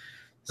Seattle.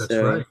 That's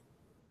right.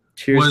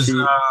 Cheers.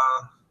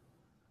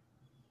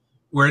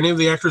 Were any of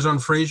the actors on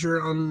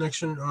Frasier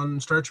on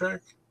Star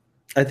Trek?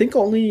 I think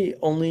only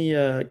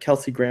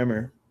Kelsey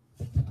Grammer.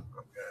 Okay,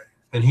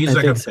 and he's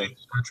like a big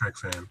Star Trek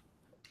fan.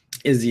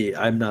 Is he?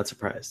 I'm not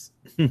surprised.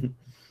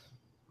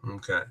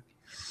 Okay.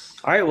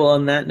 All right. Well,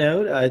 on that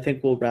note, I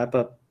think we'll wrap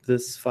up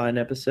this fine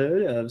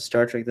episode of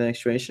Star Trek: The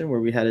Next Generation, where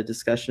we had a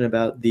discussion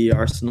about the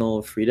Arsenal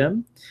of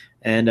Freedom.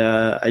 And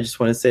I just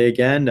want to say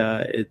again,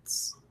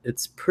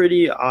 it's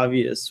pretty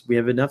obvious. We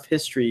have enough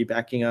history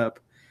backing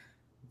up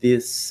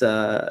this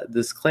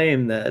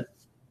claim that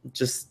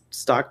just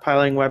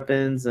stockpiling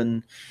weapons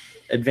and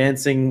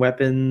advancing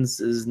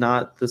weapons is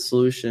not the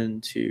solution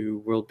to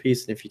world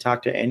peace. And if you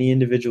talk to any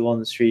individual on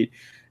the street,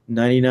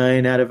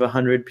 99 out of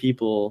 100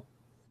 people,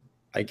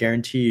 I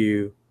guarantee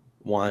you,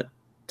 want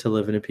to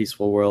live in a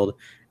peaceful world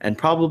and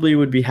probably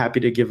would be happy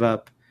to give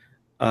up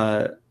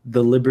the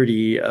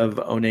liberty of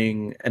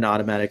owning an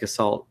automatic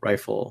assault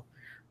rifle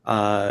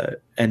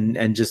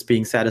and just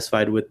being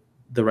satisfied with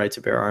the right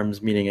to bear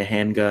arms, meaning a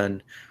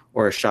handgun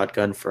or a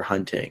shotgun for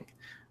hunting.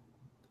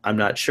 I'm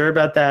not sure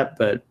about that,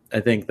 but I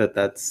think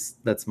that's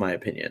my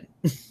opinion.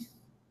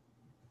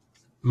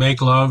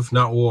 Make love,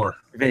 not war.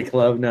 Make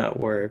love, not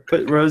war.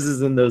 Put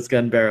roses in those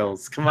gun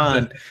barrels. Come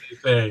on.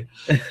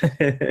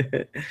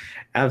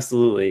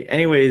 Absolutely.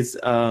 Anyways,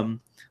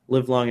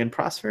 live long and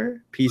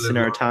prosper. Peace in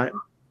our time.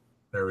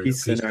 There we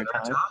Peace go. in our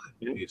time.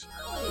 Peace.